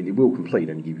 I mean, it will complete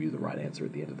and give you the right answer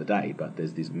at the end of the day, but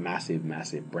there's this massive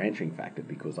branching factor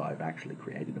because I've actually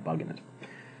created a bug in it.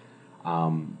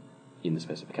 In the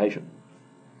specification.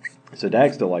 So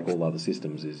Dagster, like all other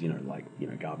systems, is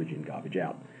garbage in, garbage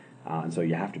out, and so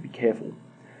you have to be careful.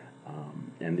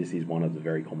 And this is one of the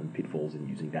very common pitfalls in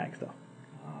using Dagster.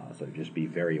 So just be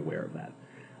very aware of that.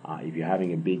 If you're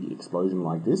having a big explosion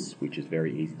like this, which is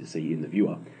very easy to see in the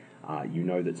viewer, you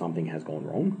know that something has gone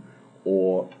wrong,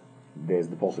 or there's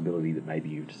the possibility that maybe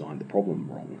you've designed the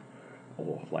problem wrong,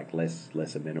 or like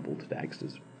less amenable to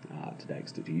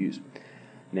Dagster to use.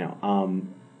 Now,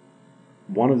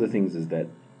 one of the things is that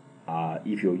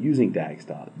if you're using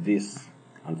Dagster, this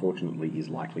unfortunately is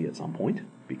likely at some point,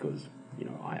 because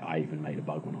I even made a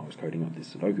bug when I was coding up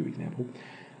this Sudoku example.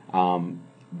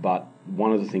 But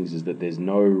one of the things is that there's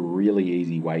no really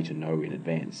easy way to know in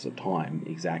advance of time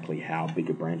exactly how big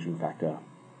a branching factor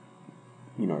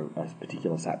a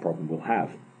particular SAT problem will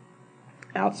have,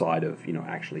 outside of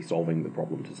actually solving the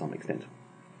problem to some extent.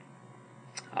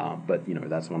 But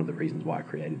that's one of the reasons why I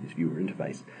created this viewer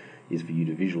interface, is for you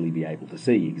to visually be able to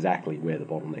see exactly where the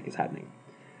bottleneck is happening.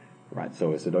 Right,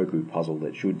 so a Sudoku puzzle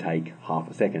that should take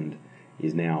half a second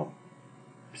is now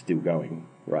still going.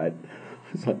 Right,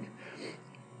 it's like,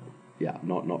 yeah,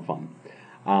 not fun.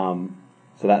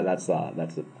 So that's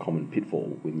a common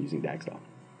pitfall when using Dagster.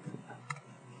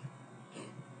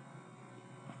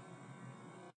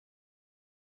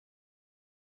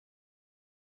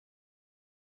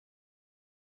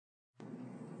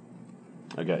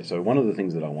 Okay, so one of the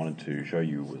things that I wanted to show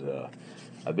you was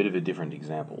a bit of a different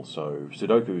example. So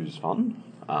Sudoku is fun,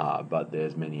 but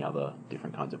there's many other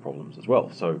different kinds of problems as well.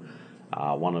 So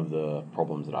one of the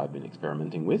problems that I've been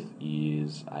experimenting with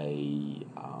is from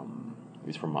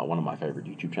one of my favorite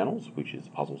YouTube channels, which is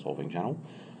a puzzle solving channel.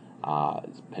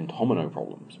 It's pentomino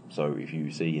problems. So if you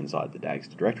see inside the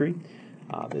Dagster directory,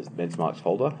 there's the benchmarks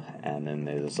folder, and then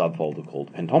there's a subfolder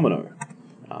called pentomino,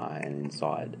 and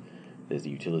inside there's the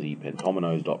utility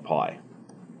pentominoes.py, blah,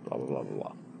 blah, blah, blah,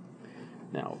 blah.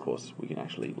 Now, of course, we can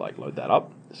actually load that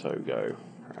up. So go,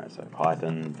 so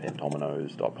Python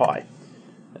pentominoes.py.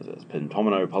 There's a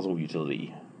pentomino puzzle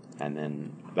utility. And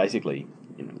then basically,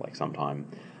 sometime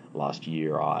last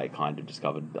year, I kind of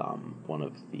discovered one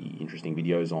of the interesting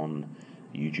videos on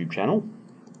the YouTube channel,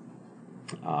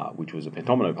 which was a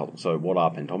pentomino puzzle. So what are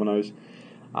pentominoes?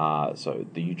 So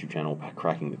the YouTube channel,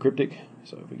 Cracking the Cryptic.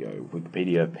 So if we go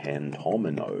Wikipedia,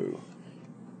 pentominoes.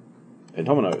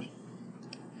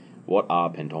 What are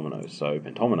pentominoes? So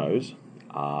pentominoes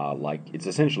are it's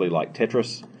essentially like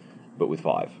Tetris, but with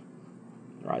 5.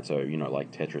 Right, so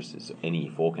like Tetris is any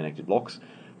 4 connected blocks.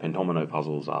 Pentomino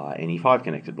puzzles are any 5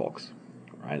 connected blocks.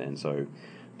 Right, and so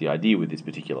the idea with this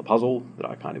particular puzzle that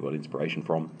I kind of got inspiration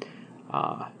from,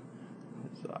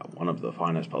 it's one of the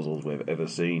finest puzzles we've ever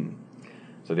seen.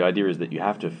 So the idea is that you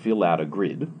have to fill out a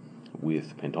grid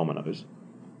with pentominoes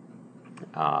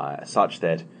such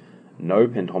that no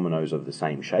pentominoes of the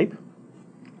same shape,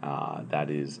 that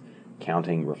is,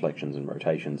 counting reflections and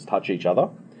rotations, touch each other,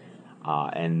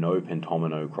 and no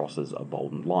pentomino crosses a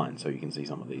boldened line. So you can see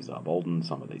some of these are boldened,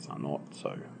 some of these are not,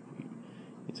 so you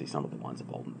can see some of the lines are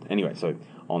boldened. Anyway, so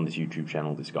on this YouTube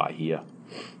channel, this guy here,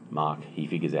 Mark, he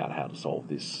figures out how to solve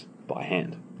this by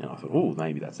hand. And I thought, oh,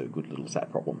 maybe that's a good little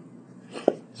SAT problem.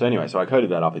 So anyway, so I coded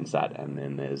that up in SAT, and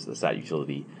then there's the SAT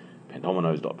utility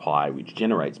pentominoes.py, which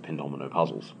generates pentomino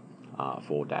puzzles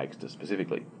for Dagster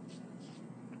specifically.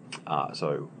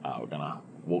 So we're going to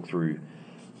walk through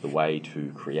the way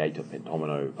to create a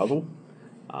pentomino puzzle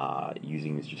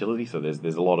using this utility. So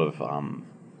there's a lot of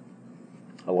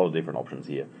different options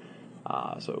here.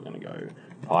 So we're going to go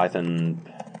Python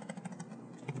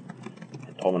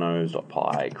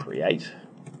pentominoes.py create.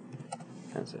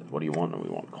 And it says, what do you want? And we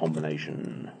want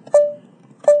combination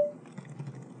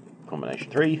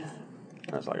 3.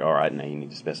 And it's like, all right, now you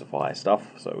need to specify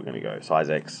stuff. So we're going to go size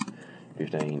X,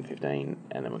 15, 15,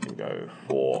 and then we can go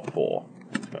 4, 4.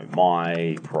 Let's go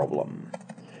my problem.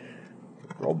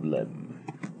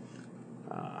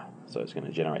 So it's going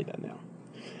to generate that now.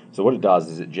 So what it does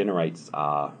is it generates,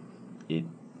 it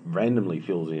randomly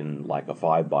fills in like a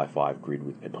 5x5 grid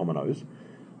with pentominoes,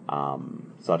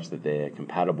 such that they're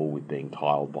compatible with being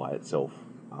tiled by itself,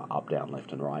 up, down,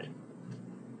 left, and right.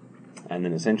 And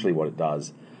then essentially what it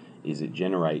does is it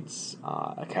generates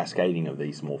a cascading of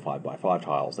these small 5x5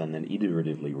 tiles, and then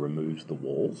iteratively removes the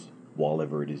walls while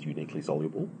ever it is uniquely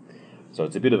soluble. So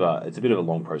it's a bit of a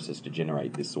long process to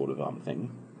generate this sort of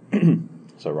thing.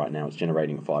 So right now it's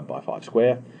generating a 5x5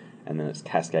 square, and then it's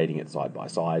cascading it side by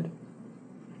side,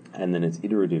 and then it's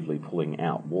iteratively pulling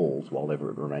out walls while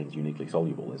ever it remains uniquely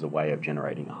soluble as a way of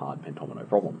generating a hard pentomino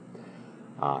problem.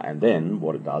 And then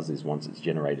what it does is, once it's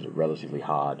generated a relatively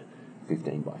hard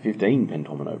 15 by 15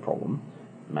 pentomino problem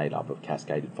made up of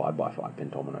cascaded 5 by 5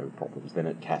 pentomino problems, then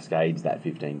it cascades that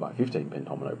 15 by 15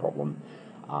 pentomino problem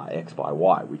x by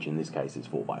y, which in this case is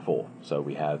 4 by 4. So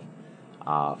we have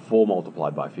 4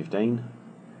 multiplied by 15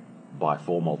 by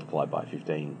 4 multiplied by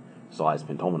 15 size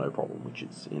pentomino problem, which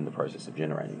it's in the process of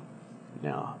generating.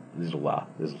 Now, this will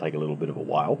take a little bit of a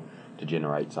while to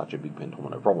generate such a big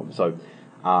pentomino problem. So,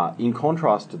 in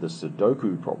contrast to the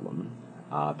Sudoku problem,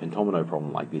 pentomino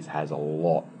problem like this has a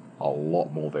lot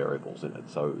more variables in it.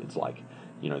 So it's like,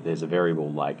 there's a variable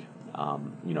like,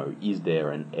 is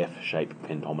there an F-shaped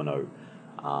pentomino,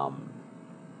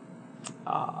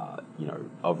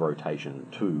 of rotation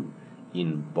 2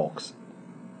 in box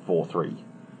 4-3?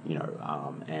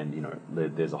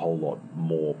 There's a whole lot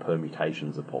more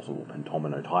permutations of possible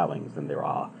pentomino tilings than there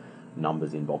are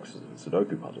numbers in boxes of a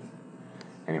Sudoku puzzle.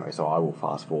 Anyway, so I will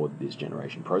fast forward this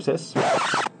generation process,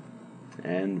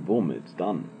 and boom, it's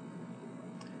done.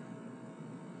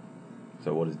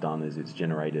 So what it's done is it's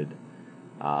generated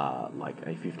like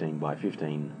a 15 by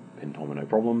 15 pentomino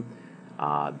problem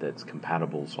that's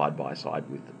compatible side by side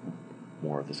with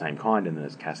more of the same kind, and then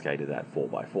it's cascaded that 4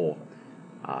 by 4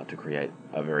 to create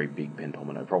a very big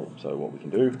pentomino problem. So what we can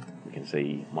do, we can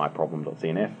see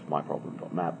myproblem.cnf,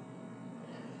 myproblem.map.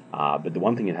 But the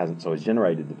one thing it hasn't, so it's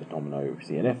generated the pentomino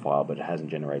CNF file, but it hasn't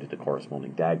generated the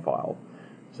corresponding DAG file.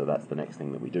 So that's the next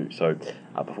thing that we do. So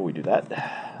before we do that,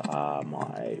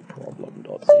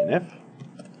 myproblem.cnf,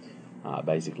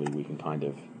 basically we can kind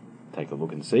of take a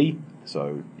look and see.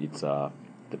 So it's the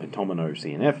pentomino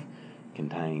CNF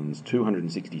contains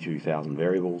 262,000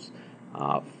 variables,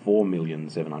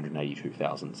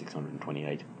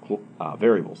 4,782,628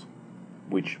 variables,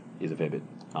 which is a fair bit.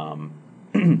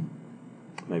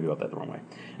 Maybe I got that the wrong way.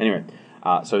 Anyway,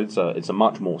 so it's a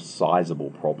much more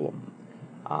sizable problem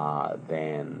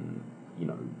than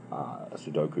a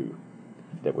Sudoku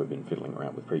that we've been fiddling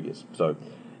around with previous. So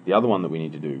the other one that we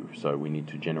need to do, so we need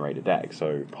to generate a DAG.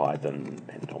 So Python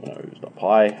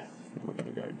pentominoes.py, we're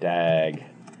going to go DAG.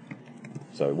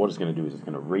 So what it's going to do is it's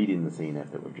going to read in the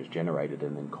CNF that we've just generated,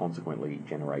 and then consequently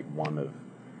generate one of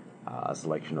a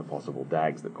selection of possible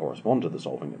DAGs that correspond to the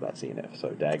solving of that CNF.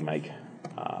 So DAG make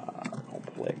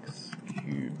complex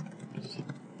cubes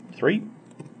 3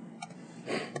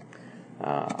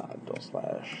 /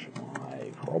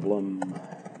 my problem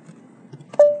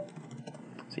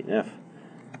CNF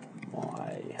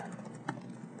my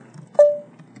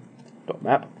dot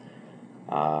map.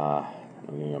 I'm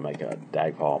going to make a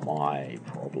DAG file my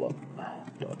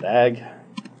problem.dag,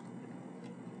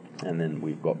 and then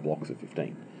we've got blocks of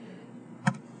 15.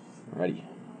 Alrighty,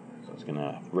 so it's going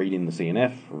to read in the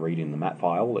CNF, read in the map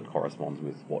file that corresponds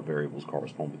with what variables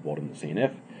correspond with what in the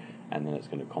CNF, and then it's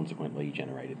going to consequently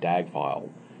generate a DAG file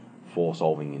for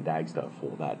solving in Dagster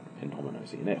for that pentomino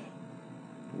CNF,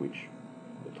 which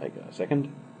will take a second.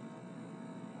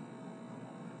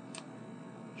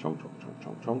 Chonk, chonk, chonk,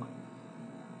 chonk, chonk.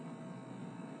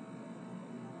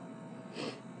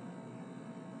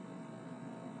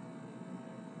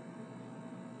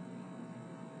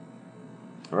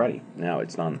 Alrighty, now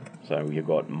it's done. So you've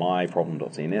got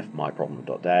myproblem.cnf,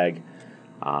 myproblem.dag,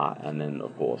 and then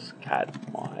of course cat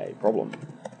myproblem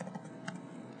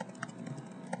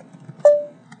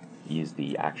is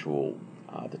the actual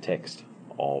the text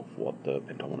of what the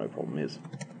pentomino problem is.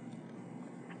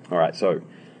 Alright, so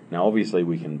now obviously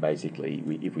we can basically,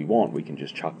 if we want, we can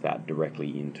just chuck that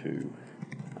directly into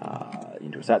a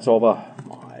stat solver,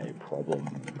 my problem,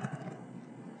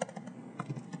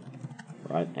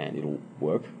 right, and it'll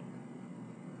work.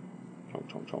 Chonk,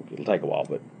 chonk, chonk. It'll take a while,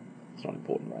 but it's not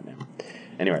important right now.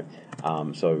 Anyway,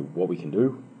 so what we can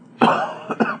do,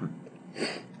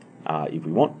 if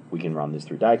we want, we can run this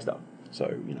through Dagster.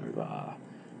 So,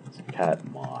 cat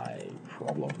my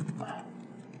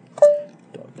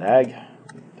problem.dag.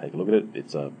 Take a look at it.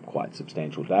 It's a quite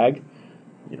substantial DAG,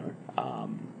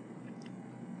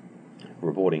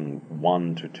 reporting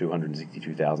 1 to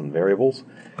 262,000 variables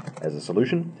as a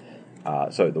solution.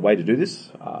 So the way to do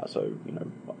this,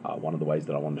 one of the ways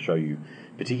that I wanted to show you,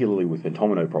 particularly with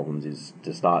pentomino problems, is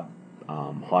to start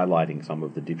highlighting some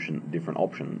of the different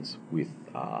options with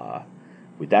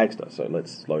Dagster. So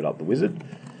let's load up the wizard.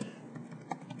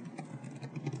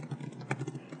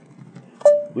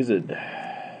 Wizard.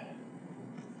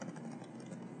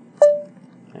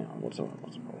 Hang on, what's the problem?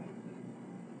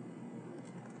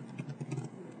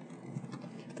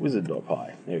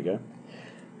 Wizard.py. There we go.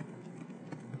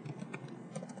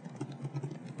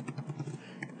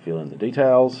 Fill in the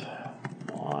details.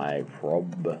 My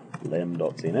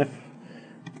problem.cnf.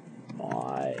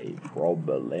 My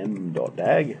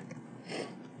problem.dag.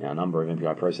 Now, number of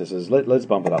MPI processes. Let's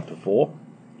bump it up to 4.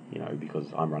 Because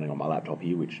I'm running on my laptop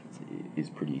here, which is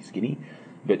pretty skinny.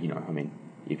 But if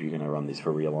you're going to run this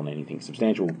for real on anything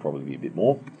substantial, it'll probably be a bit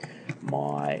more.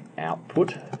 My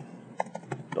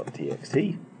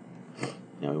output.txt.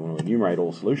 Now we want to enumerate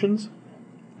all solutions.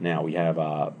 Now we have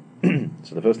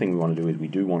so the first thing we want to do is we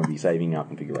do want to be saving our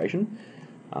configuration.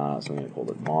 So I'm going to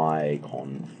call it my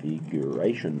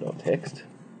configuration.txt.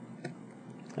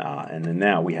 And then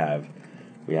now we have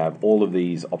all of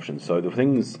these options. So the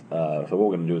things, so what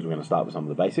we're going to do is we're going to start with some of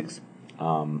the basics.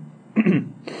 So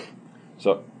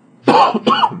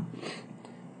I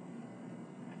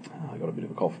got a bit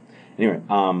of a cough. Anyway,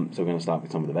 so we're going to start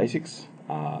with some of the basics.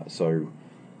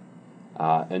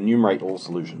 Enumerate all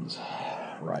solutions.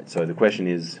 Right. So the question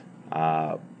is,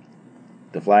 the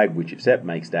flag which if set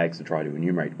makes Dagster try to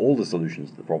enumerate all the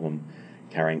solutions to the problem,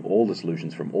 carrying all the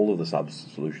solutions from all of the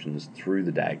sub-solutions through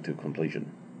the DAG to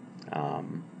completion.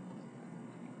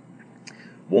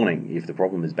 Warning, if the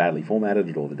problem is badly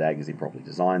formatted or the DAG is improperly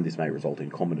designed, this may result in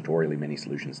combinatorially many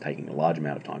solutions taking a large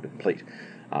amount of time to complete.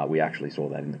 We actually saw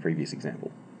that in the previous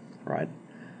example, right?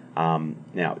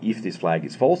 Now, if this flag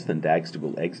is false, then Dagster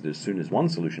will exit as soon as one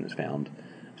solution is found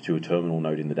to a terminal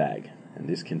node in the DAG. And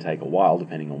this can take a while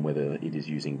depending on whether it is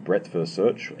using breadth first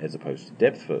search as opposed to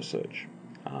depth first search.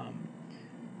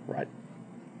 Right.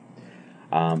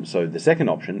 So the second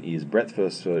option is breadth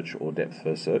first search or depth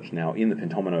first search. Now, in the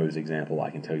pentominoes example,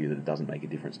 I can tell you that it doesn't make a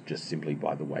difference just simply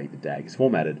by the way the DAG is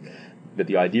formatted. But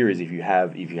the idea is if you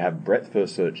have breadth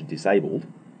first search disabled,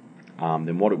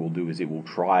 then what it will do is it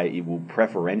will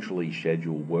preferentially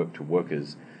schedule work to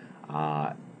workers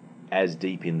as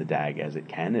deep in the DAG as it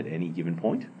can at any given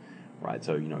point. Right.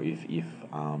 So if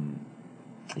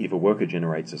a worker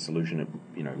generates a solution at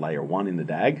layer 1 in the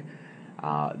DAG,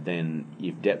 then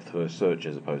if depth first search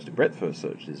as opposed to breadth first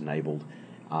search is enabled,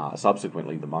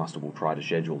 subsequently the master will try to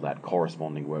schedule that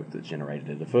corresponding work that's generated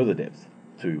at a further depth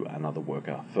to another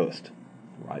worker first,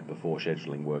 right, before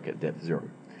scheduling work at depth 0.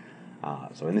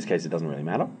 So in this case it doesn't really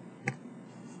matter.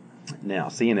 Now,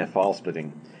 CNF file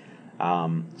splitting.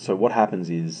 So what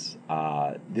happens is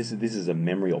this is a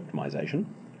memory optimization.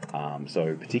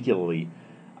 So particularly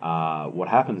what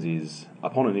happens is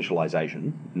upon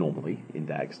initialization, normally in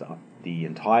Dagster, the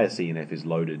entire CNF is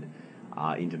loaded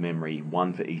into memory,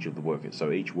 one for each of the workers.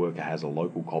 So each worker has a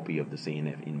local copy of the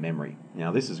CNF in memory.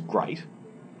 Now this is great,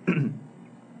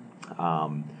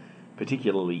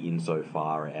 particularly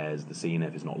insofar as the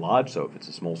CNF is not large. So if it's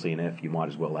a small CNF, you might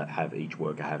as well have each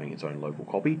worker having its own local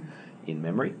copy in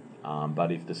memory.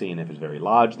 But if the CNF is very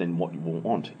large, then what you will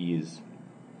want is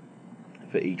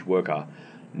for each worker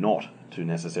not to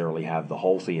necessarily have the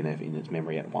whole CNF in its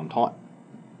memory at one time.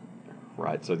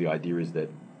 Right, so the idea is that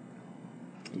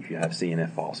if you have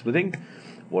CNF file splitting,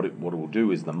 what it will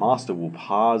do is the master will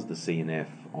parse the CNF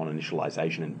on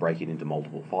initialization and break it into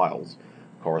multiple files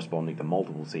corresponding to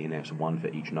multiple CNFs, one for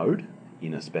each node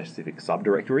in a specific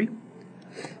subdirectory.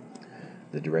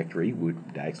 The directory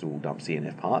Dagster will dump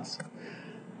CNF parts.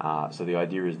 So the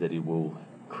idea is that it will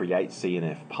create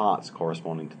CNF parts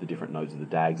corresponding to the different nodes of the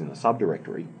DAGs in a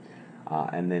subdirectory,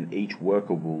 and then each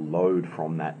worker will load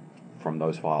from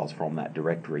those files from that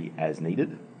directory as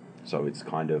needed. So it's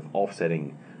kind of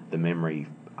offsetting the memory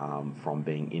from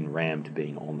being in RAM to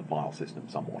being on the file system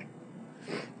somewhat.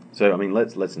 So I mean,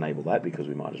 let's enable that because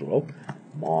we might as well.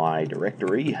 My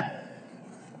directory,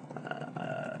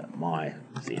 my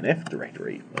CNF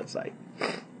directory, let's say.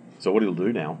 So what it'll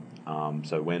do now,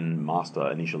 so when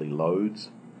master initially loads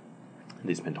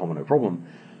this pentomino problem,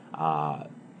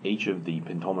 each of the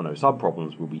pentomino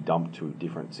subproblems will be dumped to a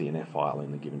different CNF file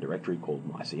in the given directory called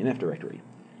my CNF directory.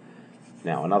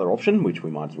 Now another option, which we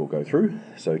might as well go through,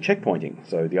 so checkpointing.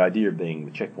 So the idea being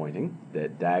with checkpointing,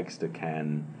 that Dagster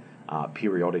can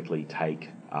periodically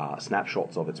take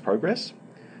snapshots of its progress.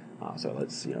 So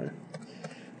let's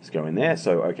go in there.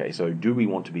 So okay, so do we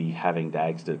want to be having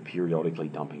Dagster periodically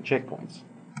dumping checkpoints?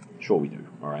 Sure we do.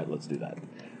 All right, let's do that.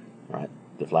 All right.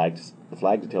 The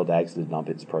flag to tell Dagster to dump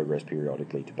its progress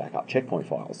periodically to back up checkpoint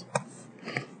files.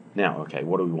 Now, okay,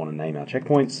 what do we want to name our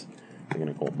checkpoints? We're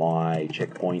going to call my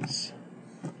checkpoints,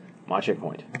 my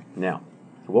checkpoint. Now,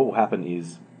 so what will happen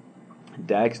is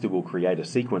Dagster will create a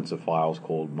sequence of files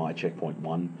called my checkpoint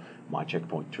 1, my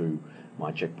checkpoint 2,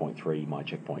 my checkpoint 3, my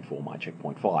checkpoint 4, my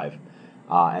checkpoint 5.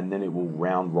 And then it will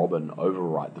round robin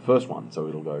overwrite the first one. So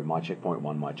it'll go my checkpoint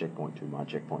 1, my checkpoint 2, my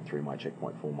checkpoint 3, my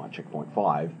checkpoint 4, my checkpoint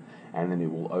 5, and then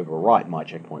it will overwrite my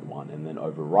checkpoint 1, and then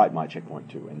overwrite my checkpoint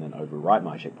 2, and then overwrite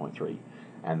my checkpoint 3,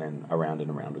 and then around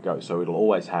and around it goes. So it'll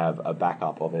always have a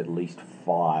backup of at least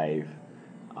 5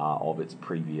 of its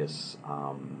previous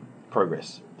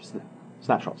progress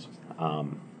snapshots.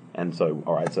 And so,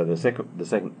 all right. So the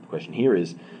second question here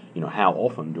is, how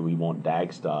often do we want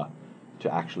Dagster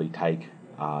to actually take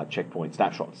checkpoint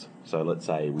snapshots? So let's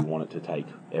say we want it to take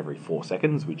every 4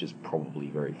 seconds, which is probably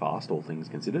very fast, all things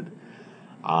considered.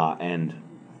 And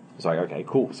so, okay,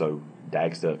 cool. So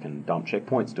Dagster can dump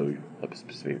checkpoints to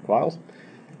specific files.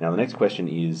 Now the next question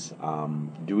is,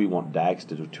 do we want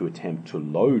Dagster to attempt to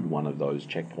load one of those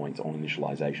checkpoints on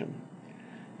initialization?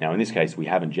 Now in this case we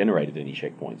haven't generated any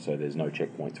checkpoints, so there's no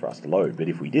checkpoints for us to load, but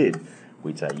if we did,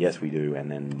 we'd say yes we do,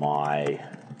 and then my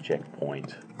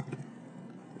checkpoint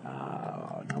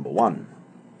number 1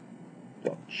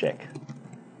 dot check,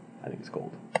 I think it's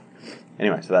called.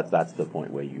 Anyway, so that's the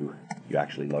point where you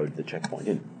actually load the checkpoint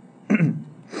in.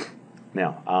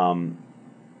 Now,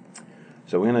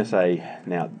 so we're going to say,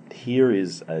 now here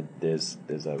is there's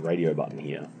a radio button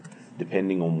here,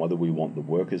 depending on whether we want the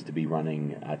workers to be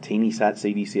running a teeny sat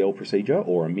CDCL procedure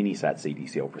or a mini sat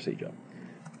CDCL procedure.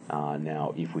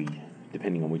 Now,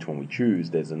 depending on which one we choose,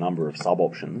 there's a number of sub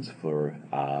options for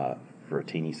a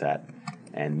teeny sat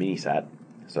and mini sat.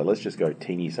 So let's just go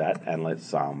teeny sat, and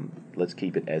let's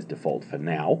keep it as default for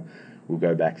now. We'll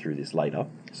go back through this later.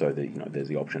 So that there's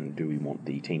the option: do we want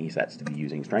the teeny sats to be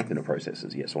using strengthener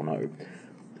processors? Yes or no.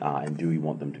 And do we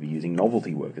want them to be using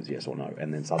novelty workers? Yes or no.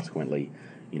 And then subsequently,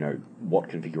 what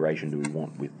configuration do we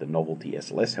want with the novelty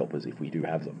SLS helpers if we do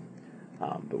have them?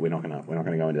 But we're not gonna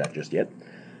go into that just yet.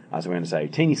 So we're going to say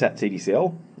teeny sat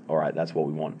CDCL. All right, that's what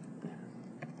we want.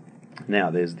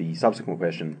 Now there's the subsequent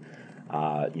question.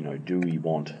 Do we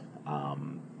want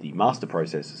the master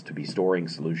processors to be storing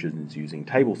solutions using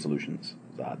table solutions,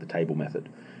 the table method,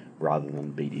 rather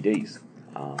than BDDs?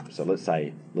 So let's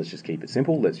just keep it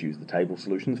simple. Let's use the table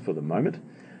solutions for the moment.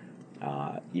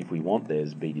 If we want,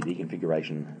 there's BDD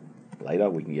configuration later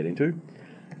we can get into,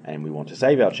 and we want to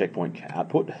save our checkpoint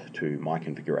output to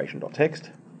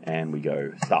myconfiguration.txt, and we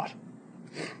go start.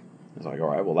 It's like, all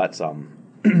right, well that's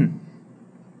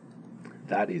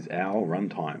that is our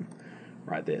runtime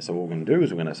right there. So what we're going to do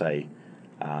is we're going to say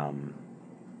time,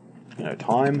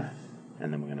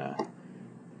 and then we're going to,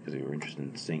 because we were interested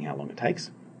in seeing how long it takes.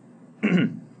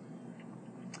 And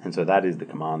so that is the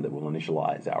command that will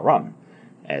initialize our run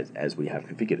as we have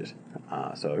configured it.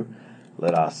 So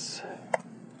let us,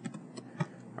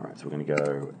 all right, so we're going to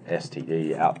go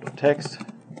std out.txt,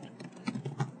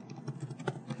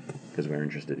 because we're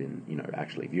interested in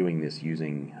actually viewing this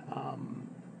using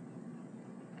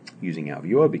our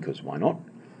viewer, because why not?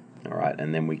 All right,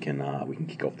 and then we can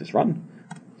kick off this run.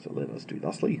 So let us do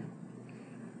thusly.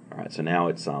 All right, so now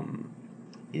it's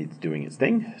doing its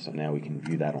thing. So now we can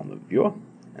view that on the viewer.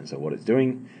 And so what it's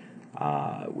doing,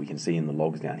 we can see in the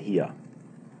logs down here.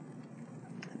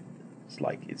 It's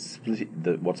like it's split.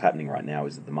 What's happening right now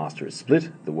is that the master is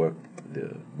split the work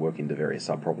into various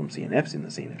subproblem CNFs in the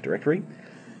CNF directory.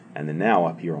 And then now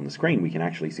up here on the screen, we can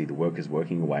actually see the workers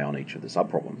working away on each of the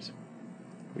subproblems,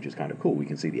 which is kind of cool. We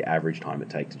can see the average time it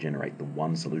takes to generate the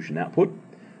one solution output.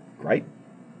 Great.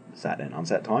 Sat and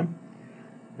unsat time.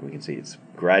 And we can see it's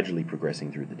gradually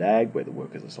progressing through the DAG, where the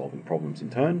workers are solving problems in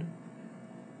turn.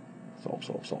 Solve,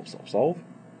 solve, solve, solve, solve.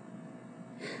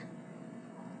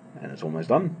 And it's almost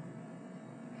done.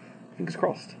 Fingers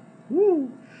crossed. Woo!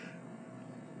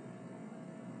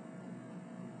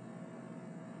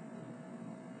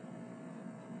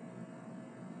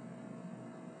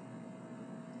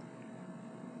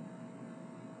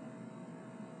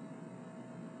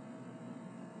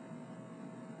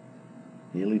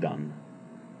 Nearly done.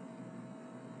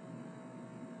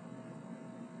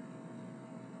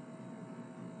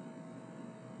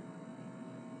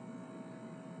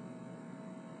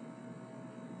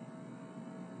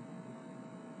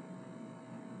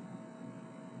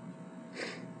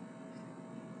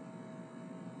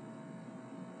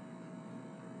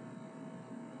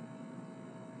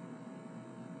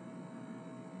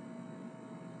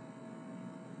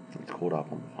 It's caught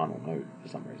up on the final node for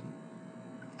some reason.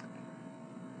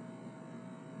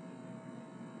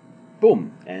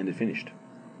 Boom, and it finished.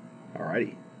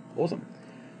 Alrighty, awesome.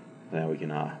 Now we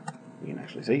can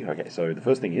actually see. Okay, so the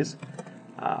first thing is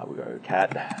we go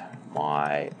cat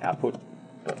my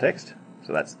output.txt.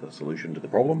 So that's the solution to the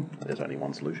problem. There's only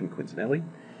one solution, coincidentally.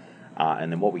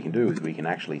 And then what we can do is we can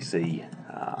actually see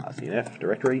a CNF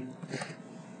directory.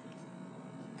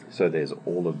 So there's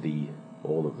all of the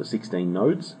 16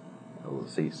 nodes.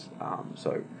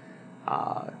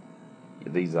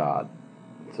 These are.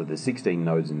 So there's 16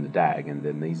 nodes in the DAG, and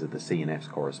then these are the CNFs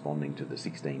corresponding to the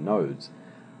 16 nodes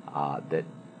that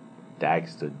the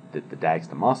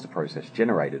Dagster master process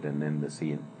generated, and then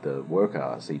the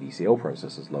worker CDCL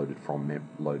processes loaded from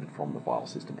the file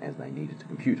system as they needed to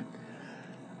compute.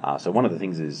 So one of the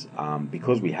things is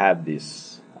because we have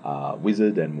this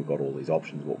wizard and we've got all these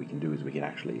options, what we can do is we can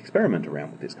actually experiment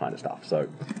around with this kind of stuff. So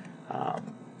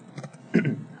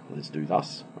let's do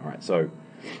thus. All right, so.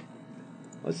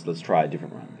 Let's try a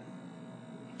different run.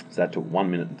 So that took 1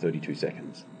 minute and 32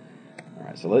 seconds. All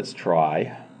right, so let's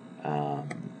try.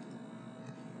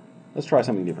 let's try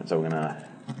something different. So we're gonna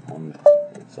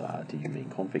do you mean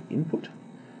config input?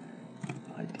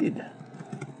 I did.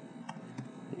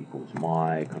 Equals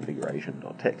my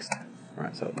configuration.txt.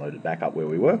 Alright, so it loaded back up where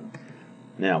we were.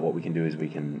 Now what we can do is we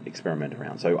can experiment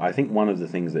around. So I think one of the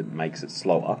things that makes it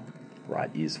slower, right,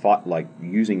 is like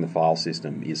using the file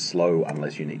system is slow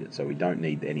unless you need it. So we don't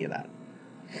need any of that.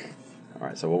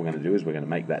 Alright, so what we're going to do is we're going to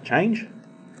make that change.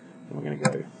 And we're going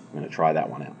to try that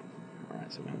one out.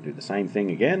 Alright, so we're going to do the same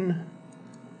thing again.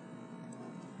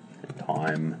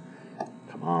 Time,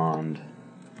 command,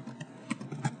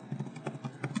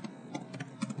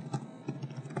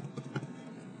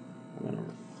 we're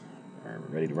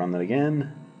ready to run that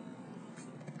again.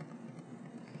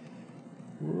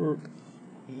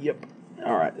 Yep.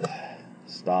 Alright.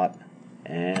 Start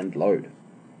and load.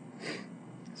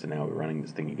 So now we're running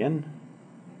this thing again.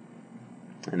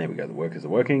 And there we go, the workers are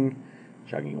working,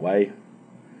 chugging away.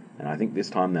 And I think this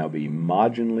time they'll be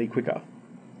marginally quicker.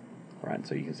 Right,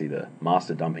 so you can see the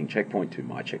master dumping checkpoint to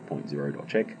my checkpoint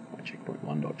 0.check, my checkpoint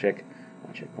 1.check,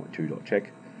 my checkpoint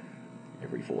 2.check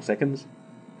every 4 seconds.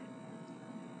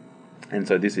 And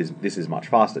so this is much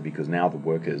faster because now the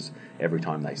workers, every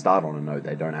time they start on a node,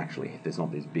 they don't actually, there's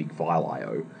not this big file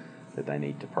I/O that they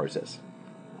need to process.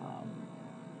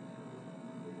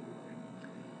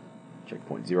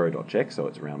 Checkpoint 0.check, so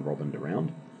it's round robin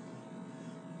around.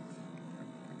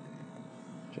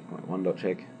 Checkpoint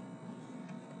 1.check.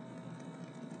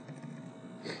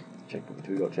 Checkpoint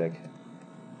 2.check.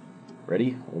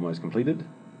 Ready? Almost completed.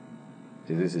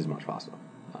 So this is much faster.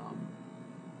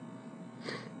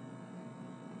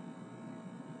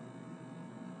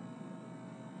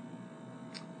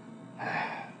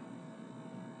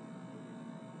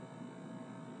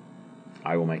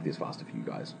 I will make this faster for you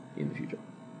guys in the future.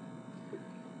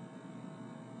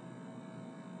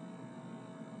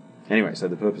 Anyway, so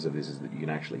the purpose of this is that you can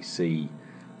actually see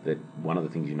that one of the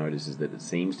things you notice is that it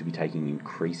seems to be taking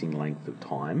increasing length of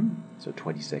time, so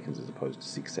 20 seconds as opposed to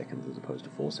 6 seconds as opposed to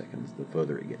 4 seconds, the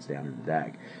further it gets down in the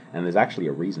DAG. And there's actually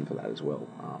a reason for that as well,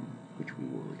 which we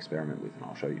will experiment with and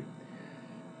I'll show you.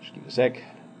 Just give it a sec.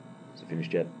 Is it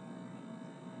finished yet?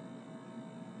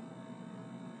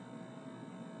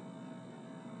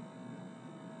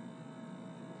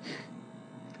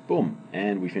 Boom,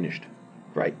 and we finished.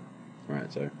 Great.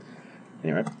 Alright, so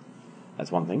anyway, that's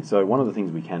one thing. So one of the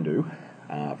things we can do,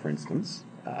 for instance,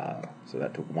 so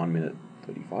that took 1 minute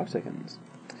 35 seconds.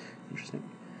 Interesting.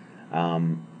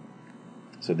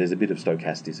 So there's a bit of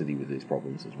stochasticity with these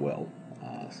problems as well.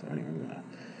 So anyway, we're going to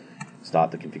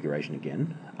start the configuration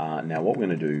again. Now what we're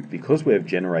going to do, because we've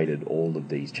generated all of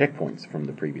these checkpoints from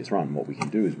the previous run, what we can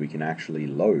do is we can actually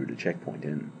load a checkpoint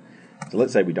in. So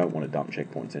let's say we don't want to dump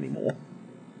checkpoints anymore,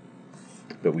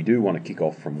 but we do want to kick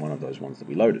off from one of those ones that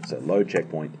we loaded. So load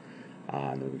checkpoint,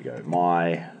 and then we go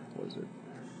my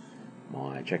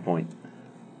checkpoint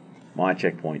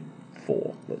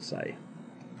 4, let's say.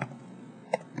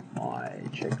 My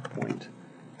checkpoint,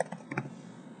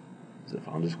 is it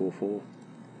for underscore 4?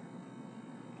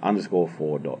 Underscore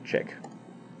 4.check.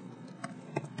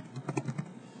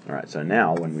 Alright, so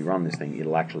now when we run this thing,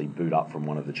 it'll actually boot up from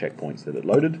one of the checkpoints that it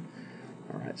loaded.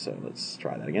 Alright, so let's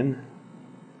try that again.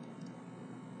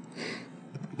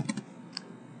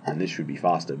 And this should be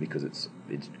faster because it's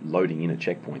loading in a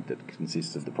checkpoint that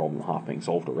consists of the problem half being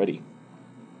solved already.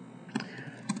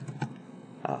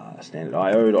 Standard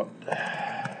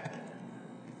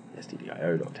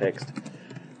stdio.text.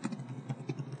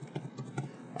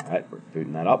 Alright, we're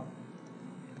booting that up.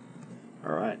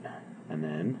 Alright, and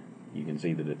then you can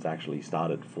see that it's actually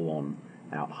started full on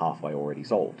out halfway already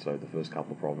solved. So the first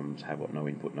couple of problems have got no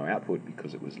input, no output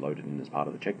because it was loaded in as part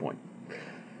of the checkpoint.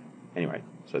 Anyway,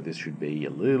 so this should be a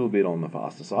little bit on the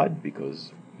faster side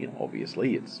because, you know,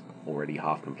 obviously it's already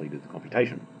half completed the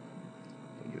computation.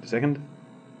 So give it a second.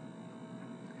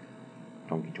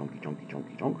 Chonky, chonky, chonky,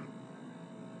 chonky, chonk.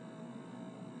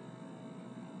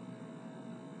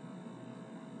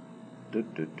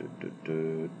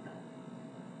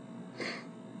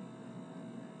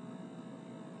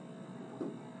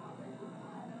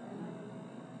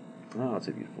 Oh, it's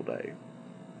a beautiful day.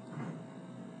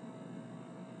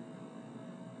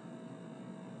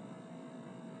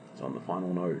 It's on the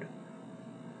final node.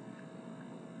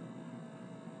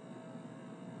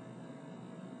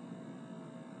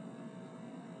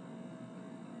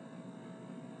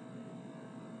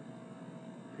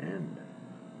 And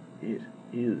it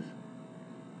is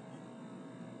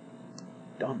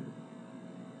done.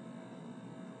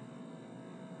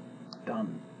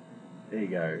 Done. There you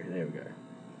go. There we go.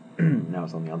 Now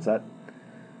it's on the unsat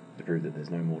to prove that there's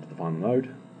no more to the final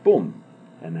node. Boom.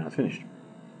 And now it's finished.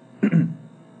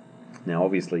 Now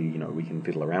obviously, we can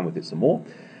fiddle around with it some more.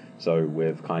 So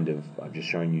I've just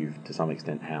shown you to some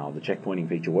extent how the checkpointing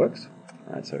feature works.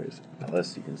 Right, so as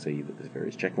LS, you can see that there's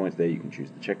various checkpoints there. You can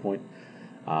choose the checkpoint.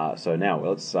 So now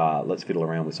let's fiddle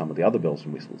around with some of the other bells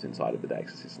and whistles inside of the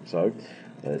Dagster system. So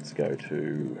let's go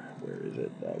to, where is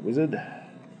it, wizard.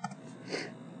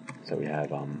 So we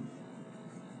have all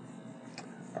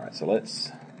right. So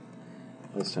let's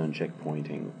turn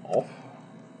checkpointing off.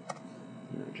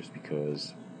 Just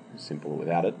because it's simpler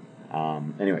without it.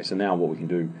 Anyway, so now what we can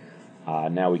do,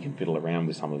 now we can fiddle around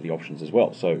with some of the options as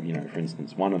well. So, for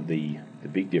instance, one of the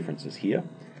big differences here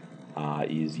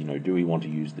is, do we want to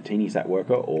use the teeny sat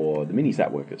worker or the mini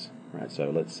sat workers, right? So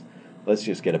let's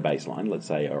just get a baseline. Let's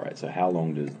say, all right, so how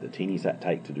long does the teeny sat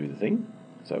take to do the thing?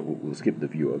 So we'll skip the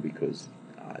viewer because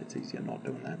it's easier not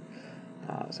doing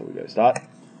that. So we go start.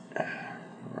 All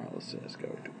right, let's just go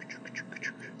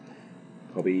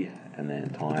copy, and then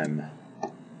time,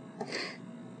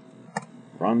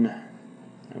 run.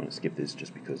 I'm going to skip this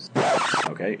just because.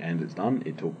 Okay, and it's done.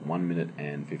 It took 1 minute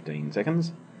and 15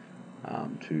 seconds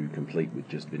to complete with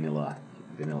just vanilla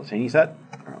teeny sat.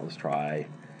 All right, let's try.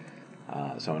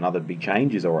 So another big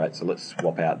change is, all right, so let's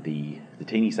swap out the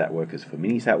teeny sat workers for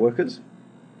mini sat workers.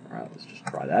 All right, let's just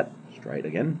try that straight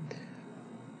again.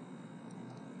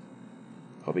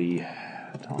 Copy,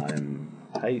 time,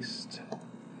 paste.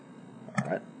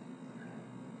 Alright,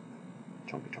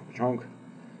 chonk.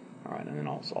 Alright, and then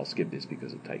I'll skip this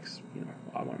because it takes,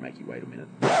 I won't make you wait a minute.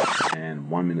 And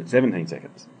 1 minute 17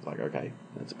 seconds. It's like, okay,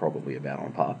 that's probably about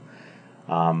on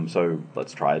par. So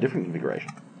let's try a different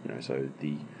configuration. So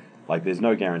there's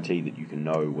no guarantee that you can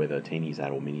know whether teeny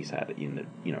sat or mini sat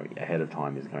ahead of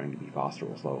time is going to be faster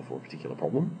or slower for a particular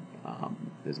problem.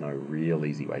 There's no real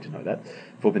easy way to know that.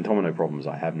 For pentomino problems,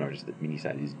 I have noticed that mini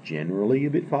sat is generally a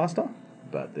bit faster,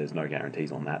 but there's no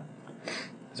guarantees on that.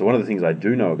 So one of the things I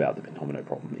do know about the pentomino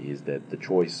problem is that the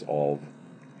choice of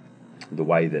the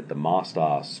way that the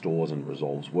master stores and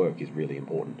resolves work is really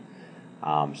important.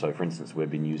 So for instance,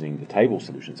 we've been using the table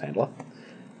solutions handler,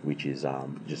 which is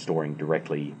just storing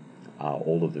directly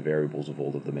all of the variables of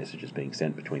all of the messages being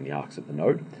sent between the arcs of the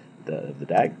node, of the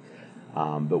DAG.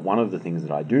 But one of the things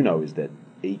that I do know is that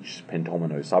each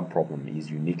pentomino subproblem is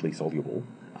uniquely soluble,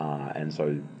 and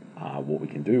so what we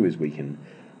can do is we can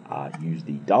use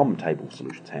the dumb table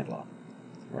solutions handler,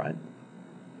 right?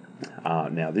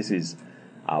 Now this is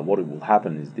what it will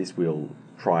happen is this will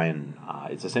try and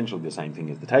it's essentially the same thing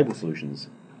as the table solutions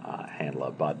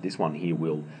handler, but this one here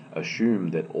will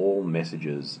assume that all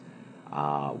messages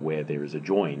where there is a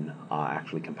join are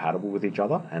actually compatible with each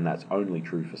other, and that's only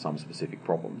true for some specific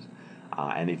problems.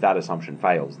 And if that assumption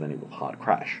fails, then it will hard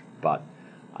crash. But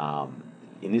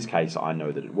in this case, I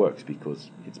know that it works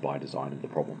because it's by design of the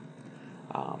problem.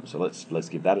 So let's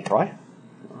give that a try.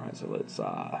 All right, so let's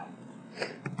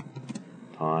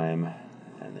time,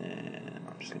 and then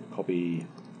I'm just going to copy,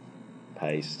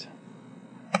 paste.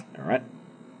 All right.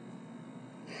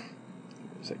 Give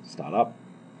it a sec to start up,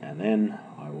 and then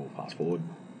I will fast forward.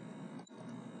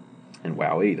 And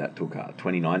wowee, that took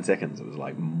 29 seconds. It was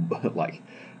like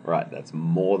right, that's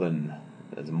more than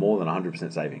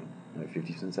 100% saving. No,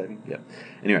 50% saving. Yep.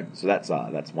 Anyway, so that's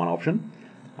one option.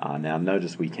 Now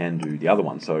notice we can do the other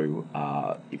one. So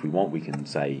if we want, we can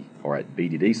say, all right,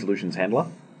 BDD solutions handler.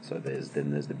 So there's the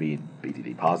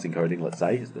BDD parse encoding. Let's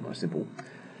say is the most simple.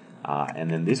 And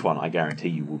then this one, I guarantee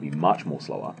you, will be much more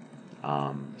slower.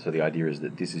 So the idea is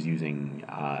that this is using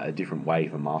a different way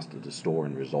for master to store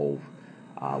and resolve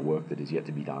work that is yet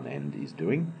to be done and is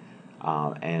doing.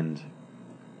 And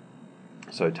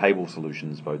so table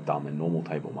solutions, both dumb and normal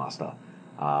table master,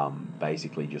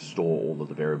 basically just store all of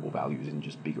the variable values in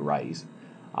just big arrays,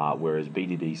 whereas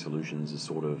BDD solutions is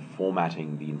sort of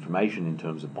formatting the information in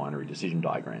terms of binary decision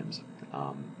diagrams.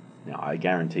 Now I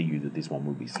guarantee you that this one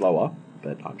will be slower,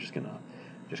 but I'm just gonna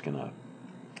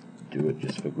do it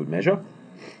just for good measure.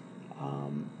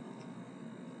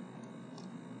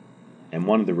 And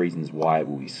one of the reasons why it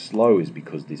will be slow is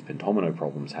because these pentomino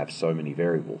problems have so many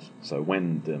variables. So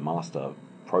when the master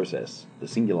process, the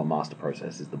singular master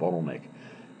process is the bottleneck,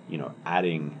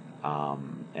 adding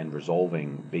and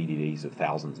resolving BDDs of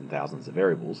thousands and thousands of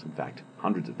variables, in fact,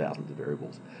 hundreds of thousands of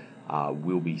variables,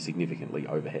 will be significantly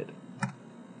overhead.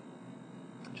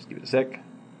 Just give it a sec,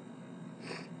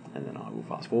 and then I will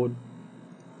fast forward.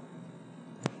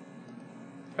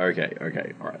 Okay,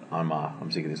 all right. I'm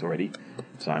sick of this already,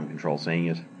 so I'm control-seeing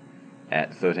it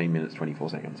at 13 minutes 24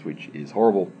 seconds, which is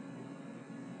horrible.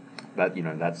 But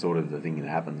that's sort of the thing that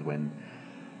happens when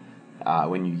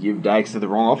you give Dagster the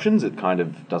wrong options. It kind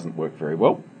of doesn't work very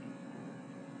well.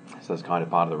 So that's kind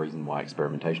of part of the reason why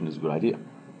experimentation is a good idea.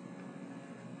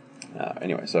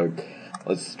 Anyway, so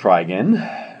Let's try again.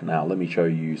 Now let me show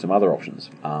you some other options.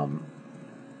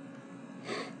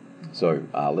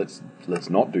 Let's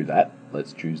not do that.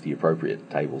 Let's choose the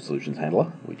appropriate table solutions handler,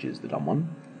 which is the dumb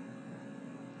one.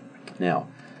 Now,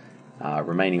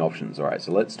 remaining options. All right,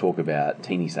 so let's talk about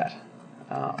TinySat.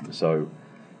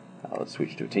 Let's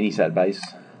switch to a TinySat base,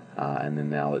 and then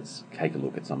now let's take a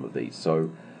look at some of these.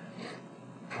 So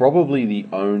probably the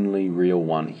only real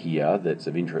one here that's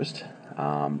of interest.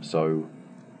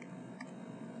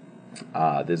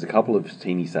 There's a couple of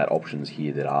TinySat options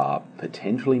here that are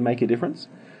potentially make a difference.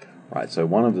 Right, so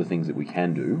one of the things that we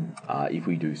can do, if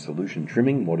we do solution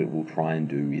trimming, what it will try and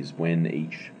do is when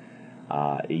each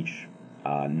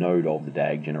node of the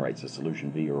DAG generates a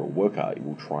solution via a worker, it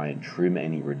will try and trim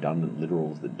any redundant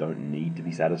literals that don't need to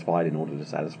be satisfied in order to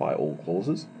satisfy all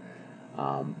clauses.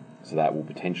 So that will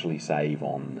potentially save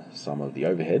on some of the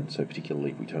overhead, so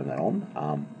particularly if we turn that on.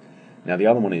 Now the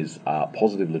other one is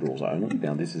positive literals only.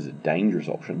 Now this is a dangerous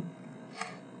option,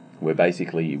 where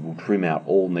basically it will trim out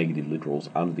all negative literals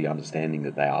under the understanding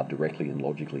that they are directly and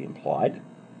logically implied,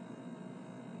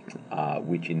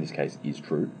 which in this case is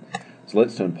true. So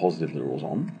let's turn positive literals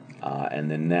on,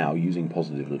 and then now using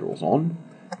positive literals on,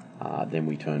 then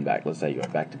we turn back, let's say you go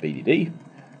back to BDD.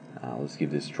 Let's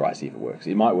give this a try, see if it works.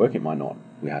 It might work, it might not.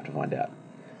 We have to find out,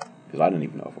 because I don't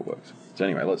even know if it works. So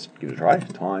anyway, let's give it a try.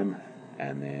 Time,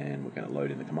 and then we're going to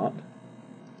load in the command.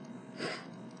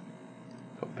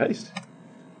 Copy paste.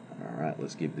 Alright,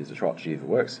 let's give this a shot, see if it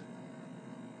works.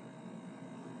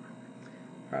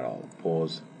 Alright, I'll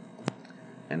pause.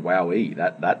 And wowee,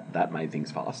 that made things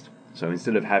fast. So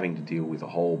instead of having to deal with a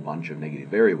whole bunch of negative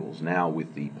variables, now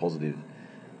with the positive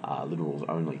literals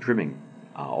only trimming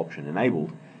option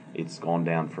enabled, it's gone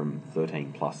down from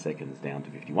 13 plus seconds down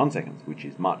to 51 seconds, which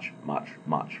is much, much,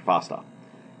 much faster.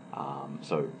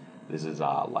 So this is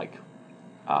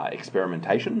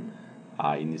experimentation.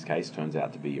 In this case, turns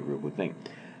out to be a real good thing.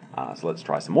 So let's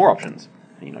try some more options,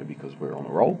 because we're on a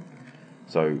roll.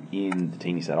 So in the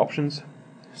TinySat options,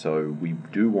 so we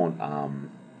do want, one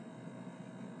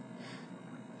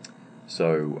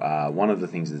of the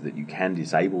things is that you can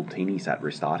disable TinySat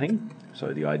restarting.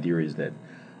 So the idea is that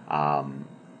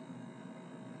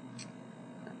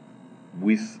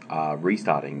with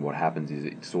restarting, what happens is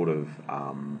it sort of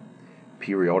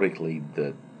periodically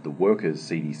the worker's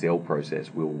CDCL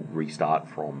process will restart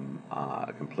from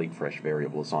a complete fresh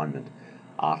variable assignment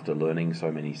after learning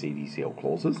so many CDCL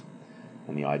clauses.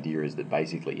 And the idea is that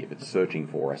basically if it's searching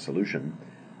for a solution,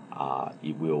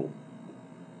 it will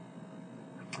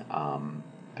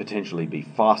potentially be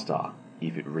faster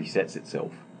if it resets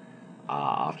itself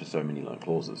after so many learned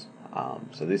clauses.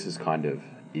 So this is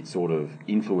it sort of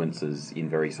influences in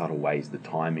very subtle ways the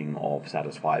timing of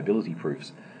satisfiability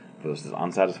proofs versus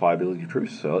unsatisfiability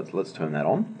proofs. So let's turn that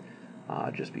on,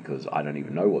 just because I don't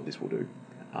even know what this will do.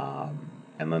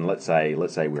 And then let's say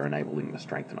we're enabling the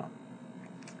strengthener.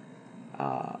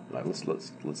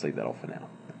 Let's leave that off for now.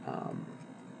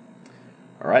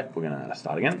 All right, we're gonna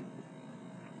start again.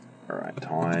 All right,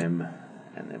 time,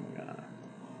 and then we're gonna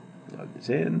load this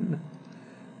in.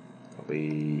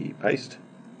 Copy, paste.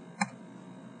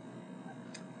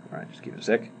 All right, just give it a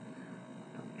sec.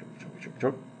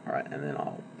 All right, and then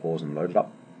I'll pause and load it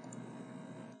up.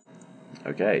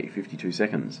 Okay, 52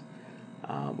 seconds,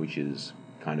 which is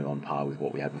kind of on par with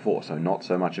what we had before. So not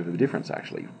so much of a difference,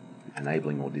 actually,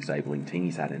 enabling or disabling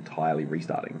TinySat entirely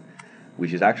restarting,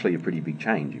 which is actually a pretty big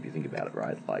change if you think about it,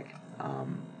 right?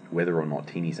 Whether or not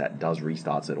TinySat does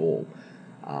restarts at all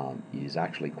is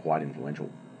actually quite influential.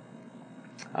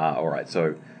 All right,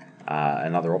 so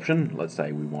another option, let's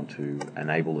say we want to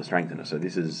enable the strengthener. So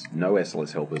this is no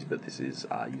SLS helpers, but this is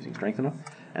using strengthener.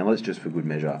 And let's just for good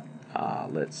measure,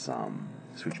 let's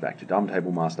switch back to dumb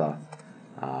table master,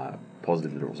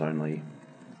 positive literals only.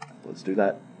 Let's do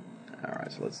that. All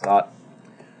right, so let's start.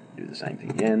 Do the same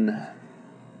thing again.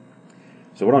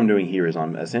 So what I'm doing here is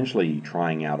I'm essentially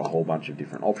trying out a whole bunch of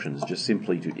different options just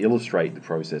simply to illustrate the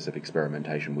process of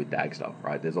experimentation with Dagster,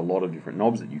 right? There's a lot of different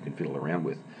knobs that you can fiddle around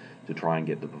with to try and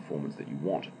get the performance that you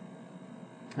want.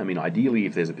 I mean, ideally,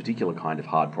 if there's a particular kind of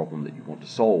hard problem that you want to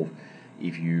solve,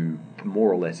 if you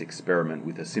more or less experiment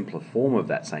with a simpler form of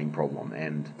that same problem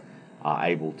and are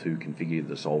able to configure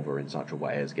the solver in such a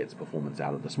way as gets performance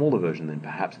out of the smaller version, then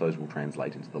perhaps those will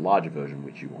translate into the larger version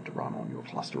which you want to run on your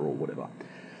cluster or whatever.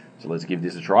 So let's give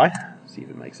this a try, see if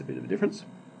it makes a bit of a difference.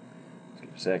 Let's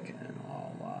give it a sec, and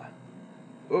I'll...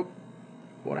 oh,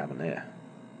 what happened there?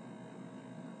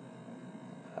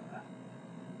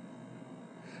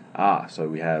 So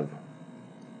we have...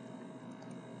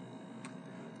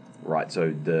 Right,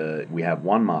 so we have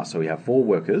one mask, so we have 4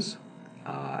 workers,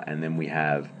 and then we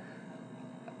have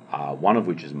one of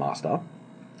which is master,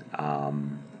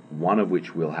 one of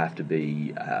which will have to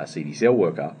be a CDCL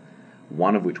worker,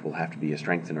 one of which will have to be a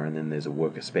strengthener, and then there's a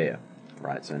worker spare,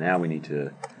 right? So now we need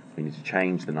to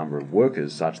change the number of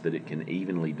workers such that it can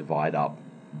evenly divide up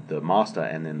the master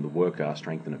and then the worker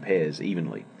strengthener pairs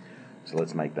evenly. So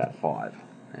let's make that 5.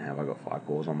 Now, have I got 5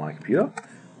 cores on my computer?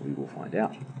 We will find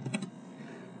out.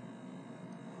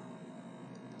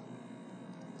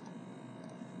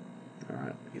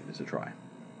 Alright, give this a try.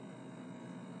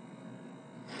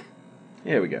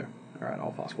 There we go. Alright,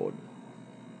 I'll fast forward.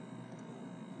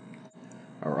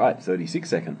 Alright, 36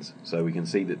 seconds. So we can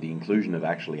see that the inclusion of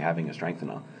actually having a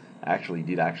strengthener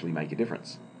did make a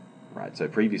difference. Right, so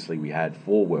previously we had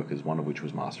 4 workers, one of which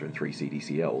was master and 3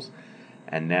 CDCLs.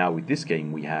 And now with this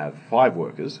scheme we have 5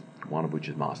 workers, one of which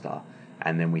is master,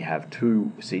 and then we have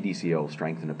 2 CDCL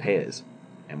strengthener pairs.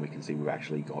 And we can see we've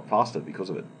actually got faster because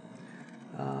of it.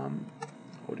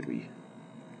 Or did we?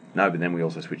 No, but then we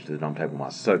also switched to the dump table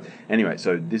master. So anyway,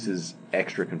 so this is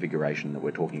extra configuration that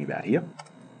we're talking about here.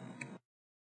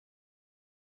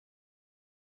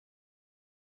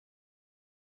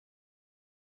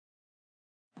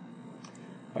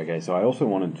 Okay, so I also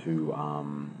wanted to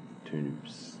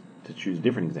choose a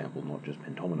different example, not just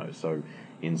pentominoes. So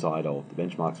inside of the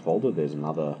benchmarks folder, there's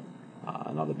another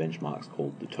benchmarks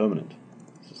called determinant.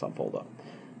 It's a subfolder.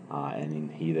 And in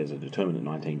here there's a determinant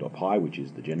 19.py, which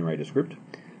is the generator script.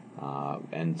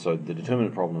 And so the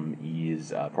determinant problem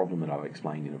is a problem that I've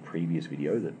explained in a previous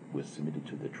video that was submitted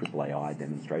to the AAAI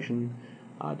demonstration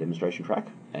track,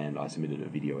 and I submitted a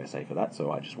video essay for that,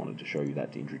 so I just wanted to show you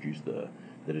that to introduce the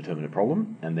determinant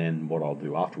problem. And then what I'll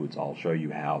do afterwards, I'll show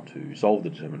you how to solve the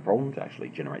determinant problem to actually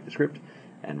generate the script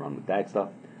and run with Dagster.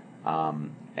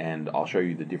 And I'll show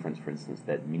you the difference, for instance,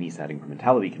 that mini-sat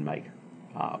incrementality can make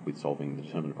with solving the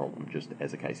determinant problem, just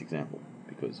as a case example.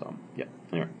 Because, yeah,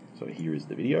 anyway, so here is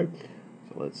the video.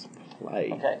 So let's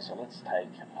play. Okay, so let's take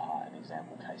an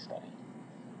example case study.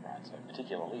 Right, so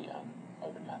particularly an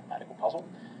open mathematical puzzle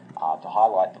to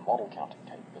highlight the model counting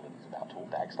capabilities of our tool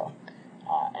Dagster,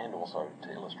 and also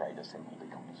to illustrate a simple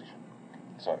decomposition.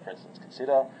 So, for instance,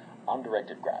 consider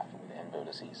undirected graph with n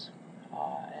vertices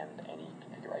and any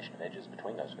configuration of edges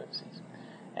between those vertices.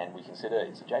 And we consider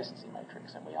its adjacency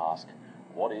matrix, and we ask,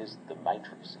 what is the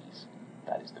matrices,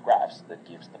 that is the graphs, that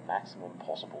gives the maximum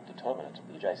possible determinant of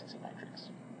the adjacency matrix?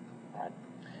 Right?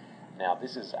 Now,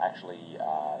 this is actually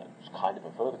kind of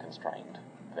a further constrained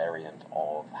variant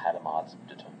of Hadamard's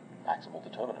maximal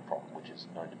determinant problem, which is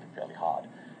known to be fairly hard,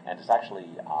 and it's actually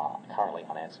currently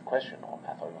unanswered question on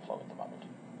Math Overflow at the moment.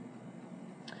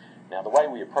 Now, the way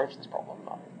we approach this problem,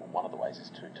 one of the ways is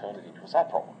to turn it into a SAT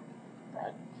problem,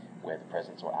 right, where the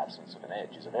presence or absence of an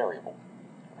edge is a variable,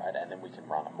 right, and then we can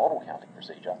run a model counting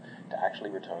procedure to actually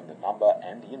return the number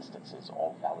and the instances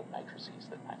of valid matrices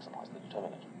that maximize the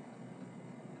determinant.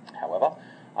 However,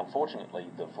 unfortunately,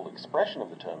 the full expression of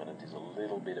the determinant is a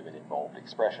little bit of an involved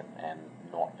expression and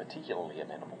not particularly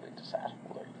amenable into SAT,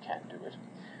 although you can do it.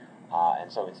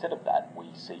 And so instead of that, we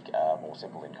seek a more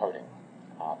simple encoding.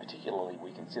 Particularly,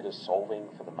 we consider solving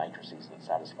for the matrices that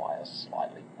satisfy a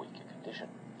slightly weaker condition.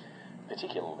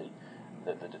 Particularly,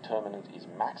 that the determinant is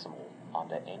maximal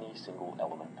under any single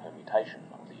element permutation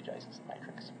of the adjacency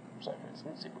matrix. So, for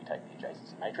instance, if we take the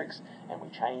adjacency matrix and we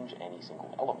change any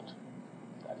single element,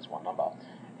 that is one number,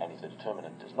 and if the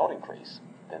determinant does not increase,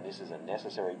 then this is a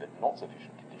necessary but not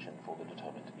sufficient condition for the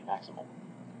determinant to be maximal.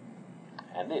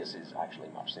 And this is actually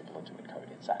much simpler to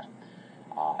encode in SAT,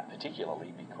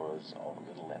 particularly because of a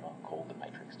little lemma called the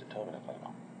matrix determinant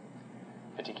lemma.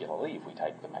 Particularly, if we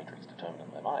take the matrix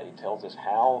determinant lemma, it tells us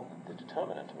how the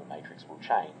determinant of a matrix will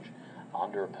change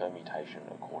under a permutation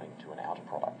according to an outer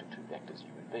product of two vectors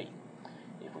u and v.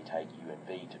 If we take u and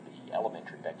v to be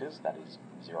elementary vectors, that is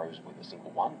zeros with a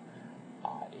single one,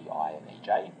 ei and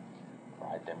ej,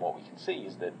 right, then what we can see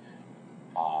is that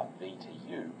v to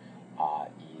u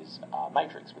is a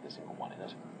matrix with a single one in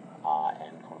it,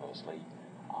 and conversely,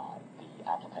 the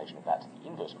application of that to the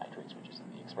inverse matrix, which is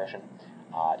in the expression,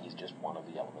 is just one of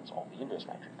the elements of the inverse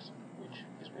matrix, which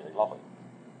is really lovely.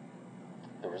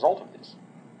 The result of this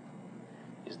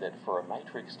is that for a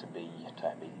matrix to be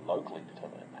locally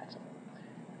determinate maximal,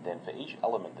 then for each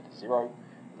element that is 0,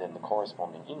 then the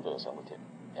corresponding inverse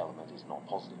element is not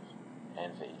positive,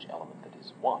 and for each element that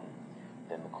is 1,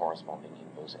 then the corresponding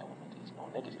inverse element is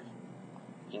non-negative.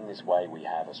 In this way, we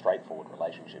have a straightforward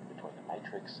relationship between the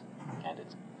matrix and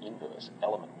its inverse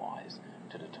element-wise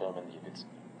to determine if its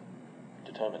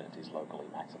determinant is locally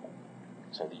maximal.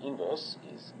 So the inverse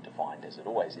is defined, as it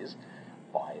always is,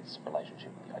 by its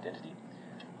relationship with the identity.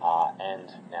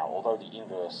 And now, although the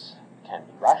inverse can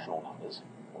be rational numbers,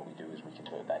 what we do is we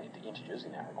convert that into integers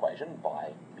in our equation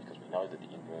because we know that the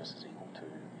inverse is equal to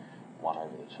 1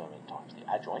 over the determinant times the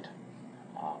adjoint.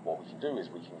 What we can do is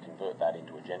we can convert that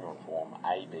into a general form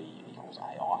AB equals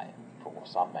AI for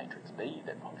some matrix B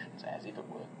that functions as if it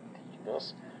were the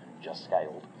inverse, just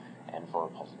scaled, and for a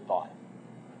positive I.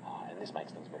 And this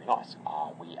makes things very nice.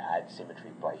 We add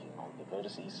symmetry breaking on the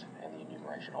vertices and the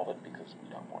enumeration of it because we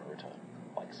don't want to return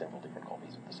like several different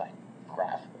copies of the same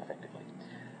graph effectively.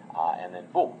 And then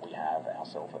boom, we have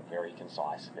ourselves a very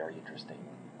concise, very interesting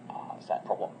SAT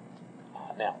problem.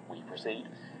 Now we proceed,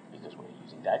 because we're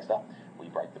using Dagster, we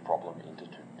break the problem into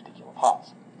two particular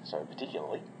parts. So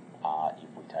particularly, if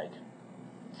we take,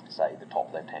 say, the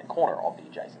top left-hand corner of the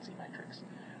adjacency matrix,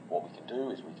 what we can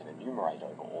do is we can enumerate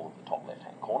over all of the top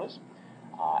left-hand corners,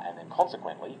 and then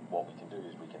consequently, what we can do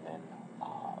is we can then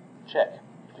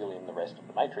fill in the rest of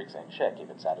the matrix and check if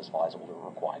it satisfies all the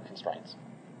required constraints.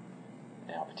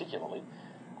 Now, particularly,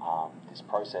 this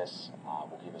process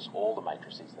will give us all the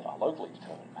matrices that are locally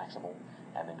determined maximal,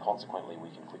 and then consequently we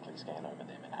can quickly scan over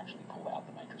them and actually pull out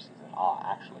the matrices that are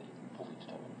actually fully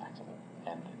determined maximal,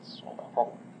 and then solve our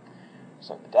problem.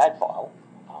 So the DAG file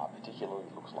particularly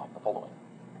looks like the following.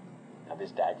 Now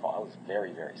this DAG file is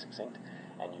very, very succinct,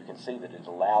 and you can see that it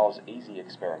allows easy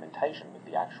experimentation with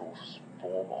the actual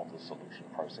form of the solution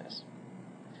process.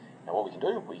 Now what we can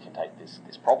do, we can take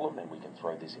this problem and we can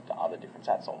throw this into other different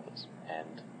SAT solvers,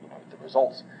 and the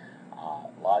results are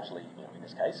largely, in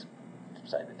this case,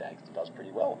 say that Dagster does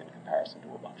pretty well in comparison to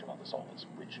a bunch of other solvers,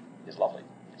 which is lovely.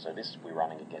 So this we're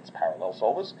running against parallel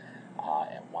solvers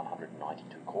at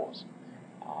 192 cores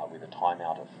with a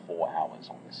timeout of 4 hours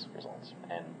on this results,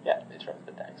 and yeah, it shows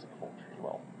that Dagster performs pretty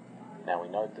well. Now we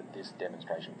note that this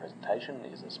demonstration presentation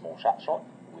is a small snapshot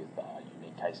with a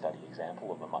unique case study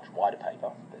example of a much wider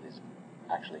paper that is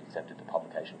actually accepted to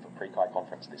publication for Pre-Chi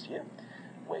conference this year,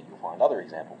 where you'll find other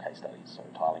example case studies, so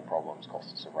tiling problems,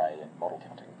 costless array, and model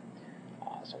counting.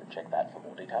 So check that for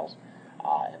more details.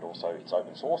 And also it's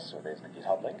open source, so there's the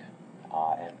GitHub link.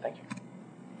 And thank you.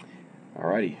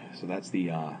 Alrighty, so that's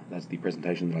the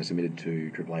presentation that I submitted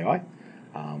to AAAI,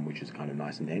 which is kind of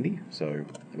nice and dandy. So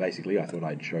basically, I thought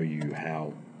I'd show you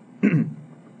how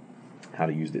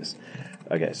to use this.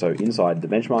 Okay, so inside the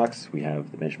benchmarks, we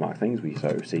have the benchmark things.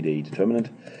 So cd determinant,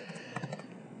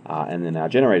 and then our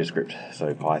generator script.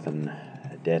 So Python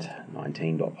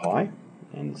det19.py,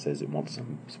 and it says it wants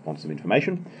some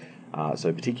information.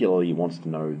 So particularly, it wants to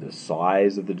know the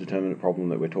size of the determinant problem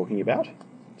that we're talking about.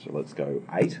 So let's go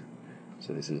 8.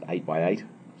 So this is 8 by 8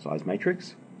 size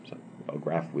matrix. So a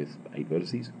graph with 8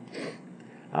 vertices.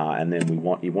 And then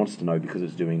it wants to know, because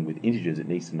it's doing with integers, it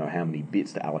needs to know how many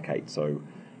bits to allocate. So,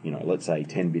 let's say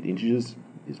 10-bit integers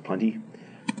is plenty.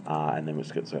 And then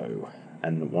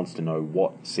and it wants to know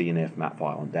what CNF map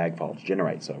file and DAG file to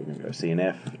generate. So we're going to go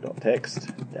cnf.text,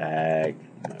 DAG,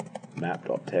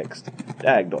 map.text,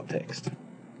 DAG.text.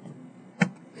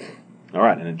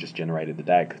 Alright, and it just generated the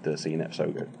DAG, the CNF. So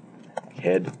we go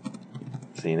head,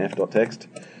 cnf.text.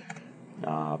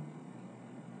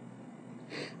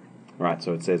 Right,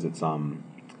 so it says it's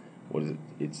what is it?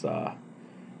 It's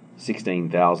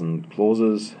 16,000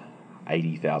 clauses,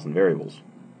 80,000 variables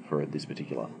for this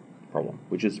particular problem,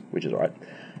 which is alright.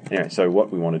 Anyway, so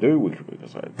what we want to do, we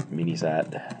so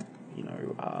minisat,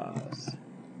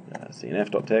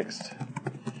 cnf.text,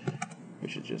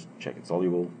 which is just check it's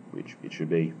soluble, which it should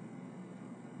be.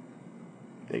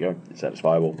 There you go, it's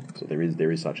satisfiable. So there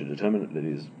is such a determinant that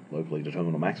is locally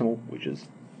determinable maximal, which is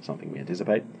something we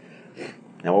anticipate.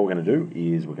 Now what we're going to do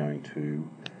is we're going to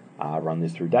run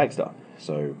this through Dagster.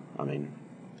 So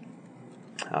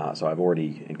so I've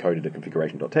already encoded a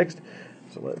configuration.txt.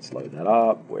 So let's load that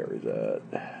up. Where is it?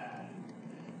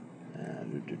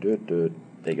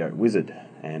 There you go, wizard,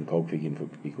 and config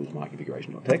equals my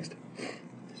configuration.txt.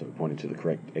 So we pointed to the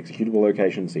correct executable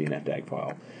location, cnf dag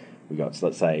file. We got, so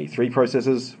let's say, 3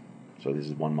 processes. So this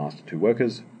is 1 master, 2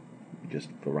 workers, just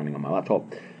for running on my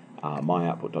laptop. My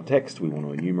output.txt, we want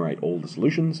to enumerate all the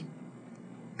solutions.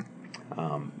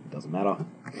 Doesn't matter.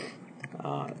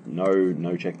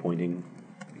 No checkpointing,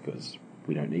 because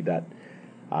we don't need that.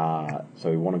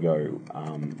 So we want to go.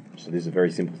 So this is a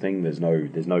very simple thing. There's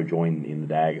no join in the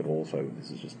DAG at all. So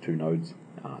this is just 2 nodes.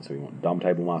 So we want dumb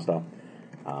table master.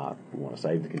 We want to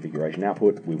save the configuration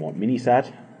output. We want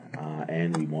minisat,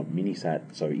 and we want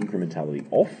minisat. So incrementality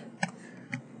off.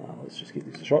 Let's just give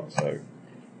this a shot. So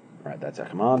right, that's our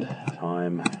command.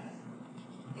 Time.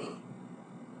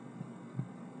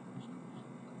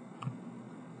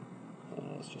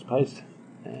 Let's just paste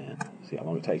and see how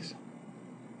long it takes.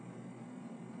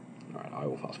 Alright, I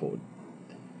will fast forward.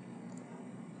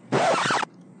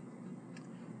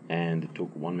 And it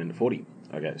took 1 minute 40.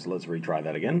 Okay, so let's retry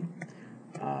that again.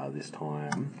 This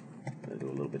time, I'll do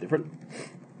a little bit different.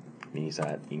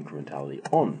 Minisat incrementality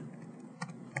on.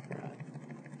 Right.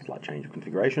 Slight change of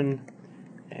configuration,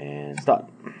 and start.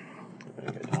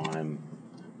 Okay, time,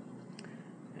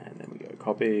 and then we go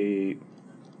copy,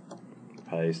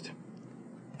 paste,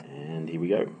 and here we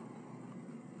go.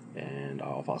 And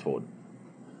I'll fast forward.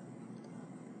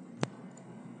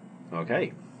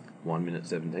 Okay, 1 minute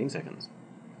 17 seconds.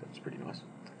 That's pretty nice.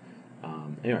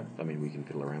 Anyway, I mean, we can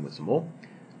fiddle around with some more.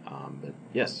 But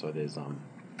yes, so there's,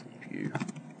 if you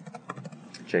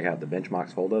check out the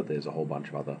benchmarks folder, there's a whole bunch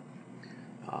of other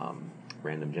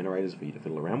random generators for you to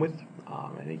fiddle around with.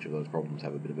 And each of those problems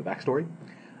have a bit of a backstory.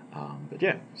 But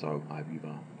yeah, so I hope you've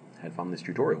had fun this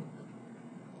tutorial.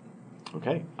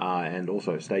 Okay, and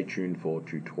also stay tuned for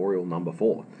tutorial number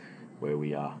 4, where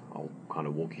I'll kind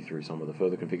of walk you through some of the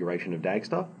further configuration of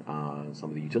Dagster, some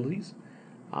of the utilities,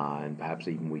 and perhaps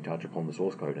even we touch upon the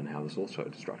source code and how the source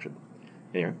code is structured.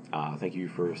 Anyway, thank you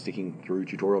for sticking through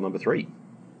tutorial number 3.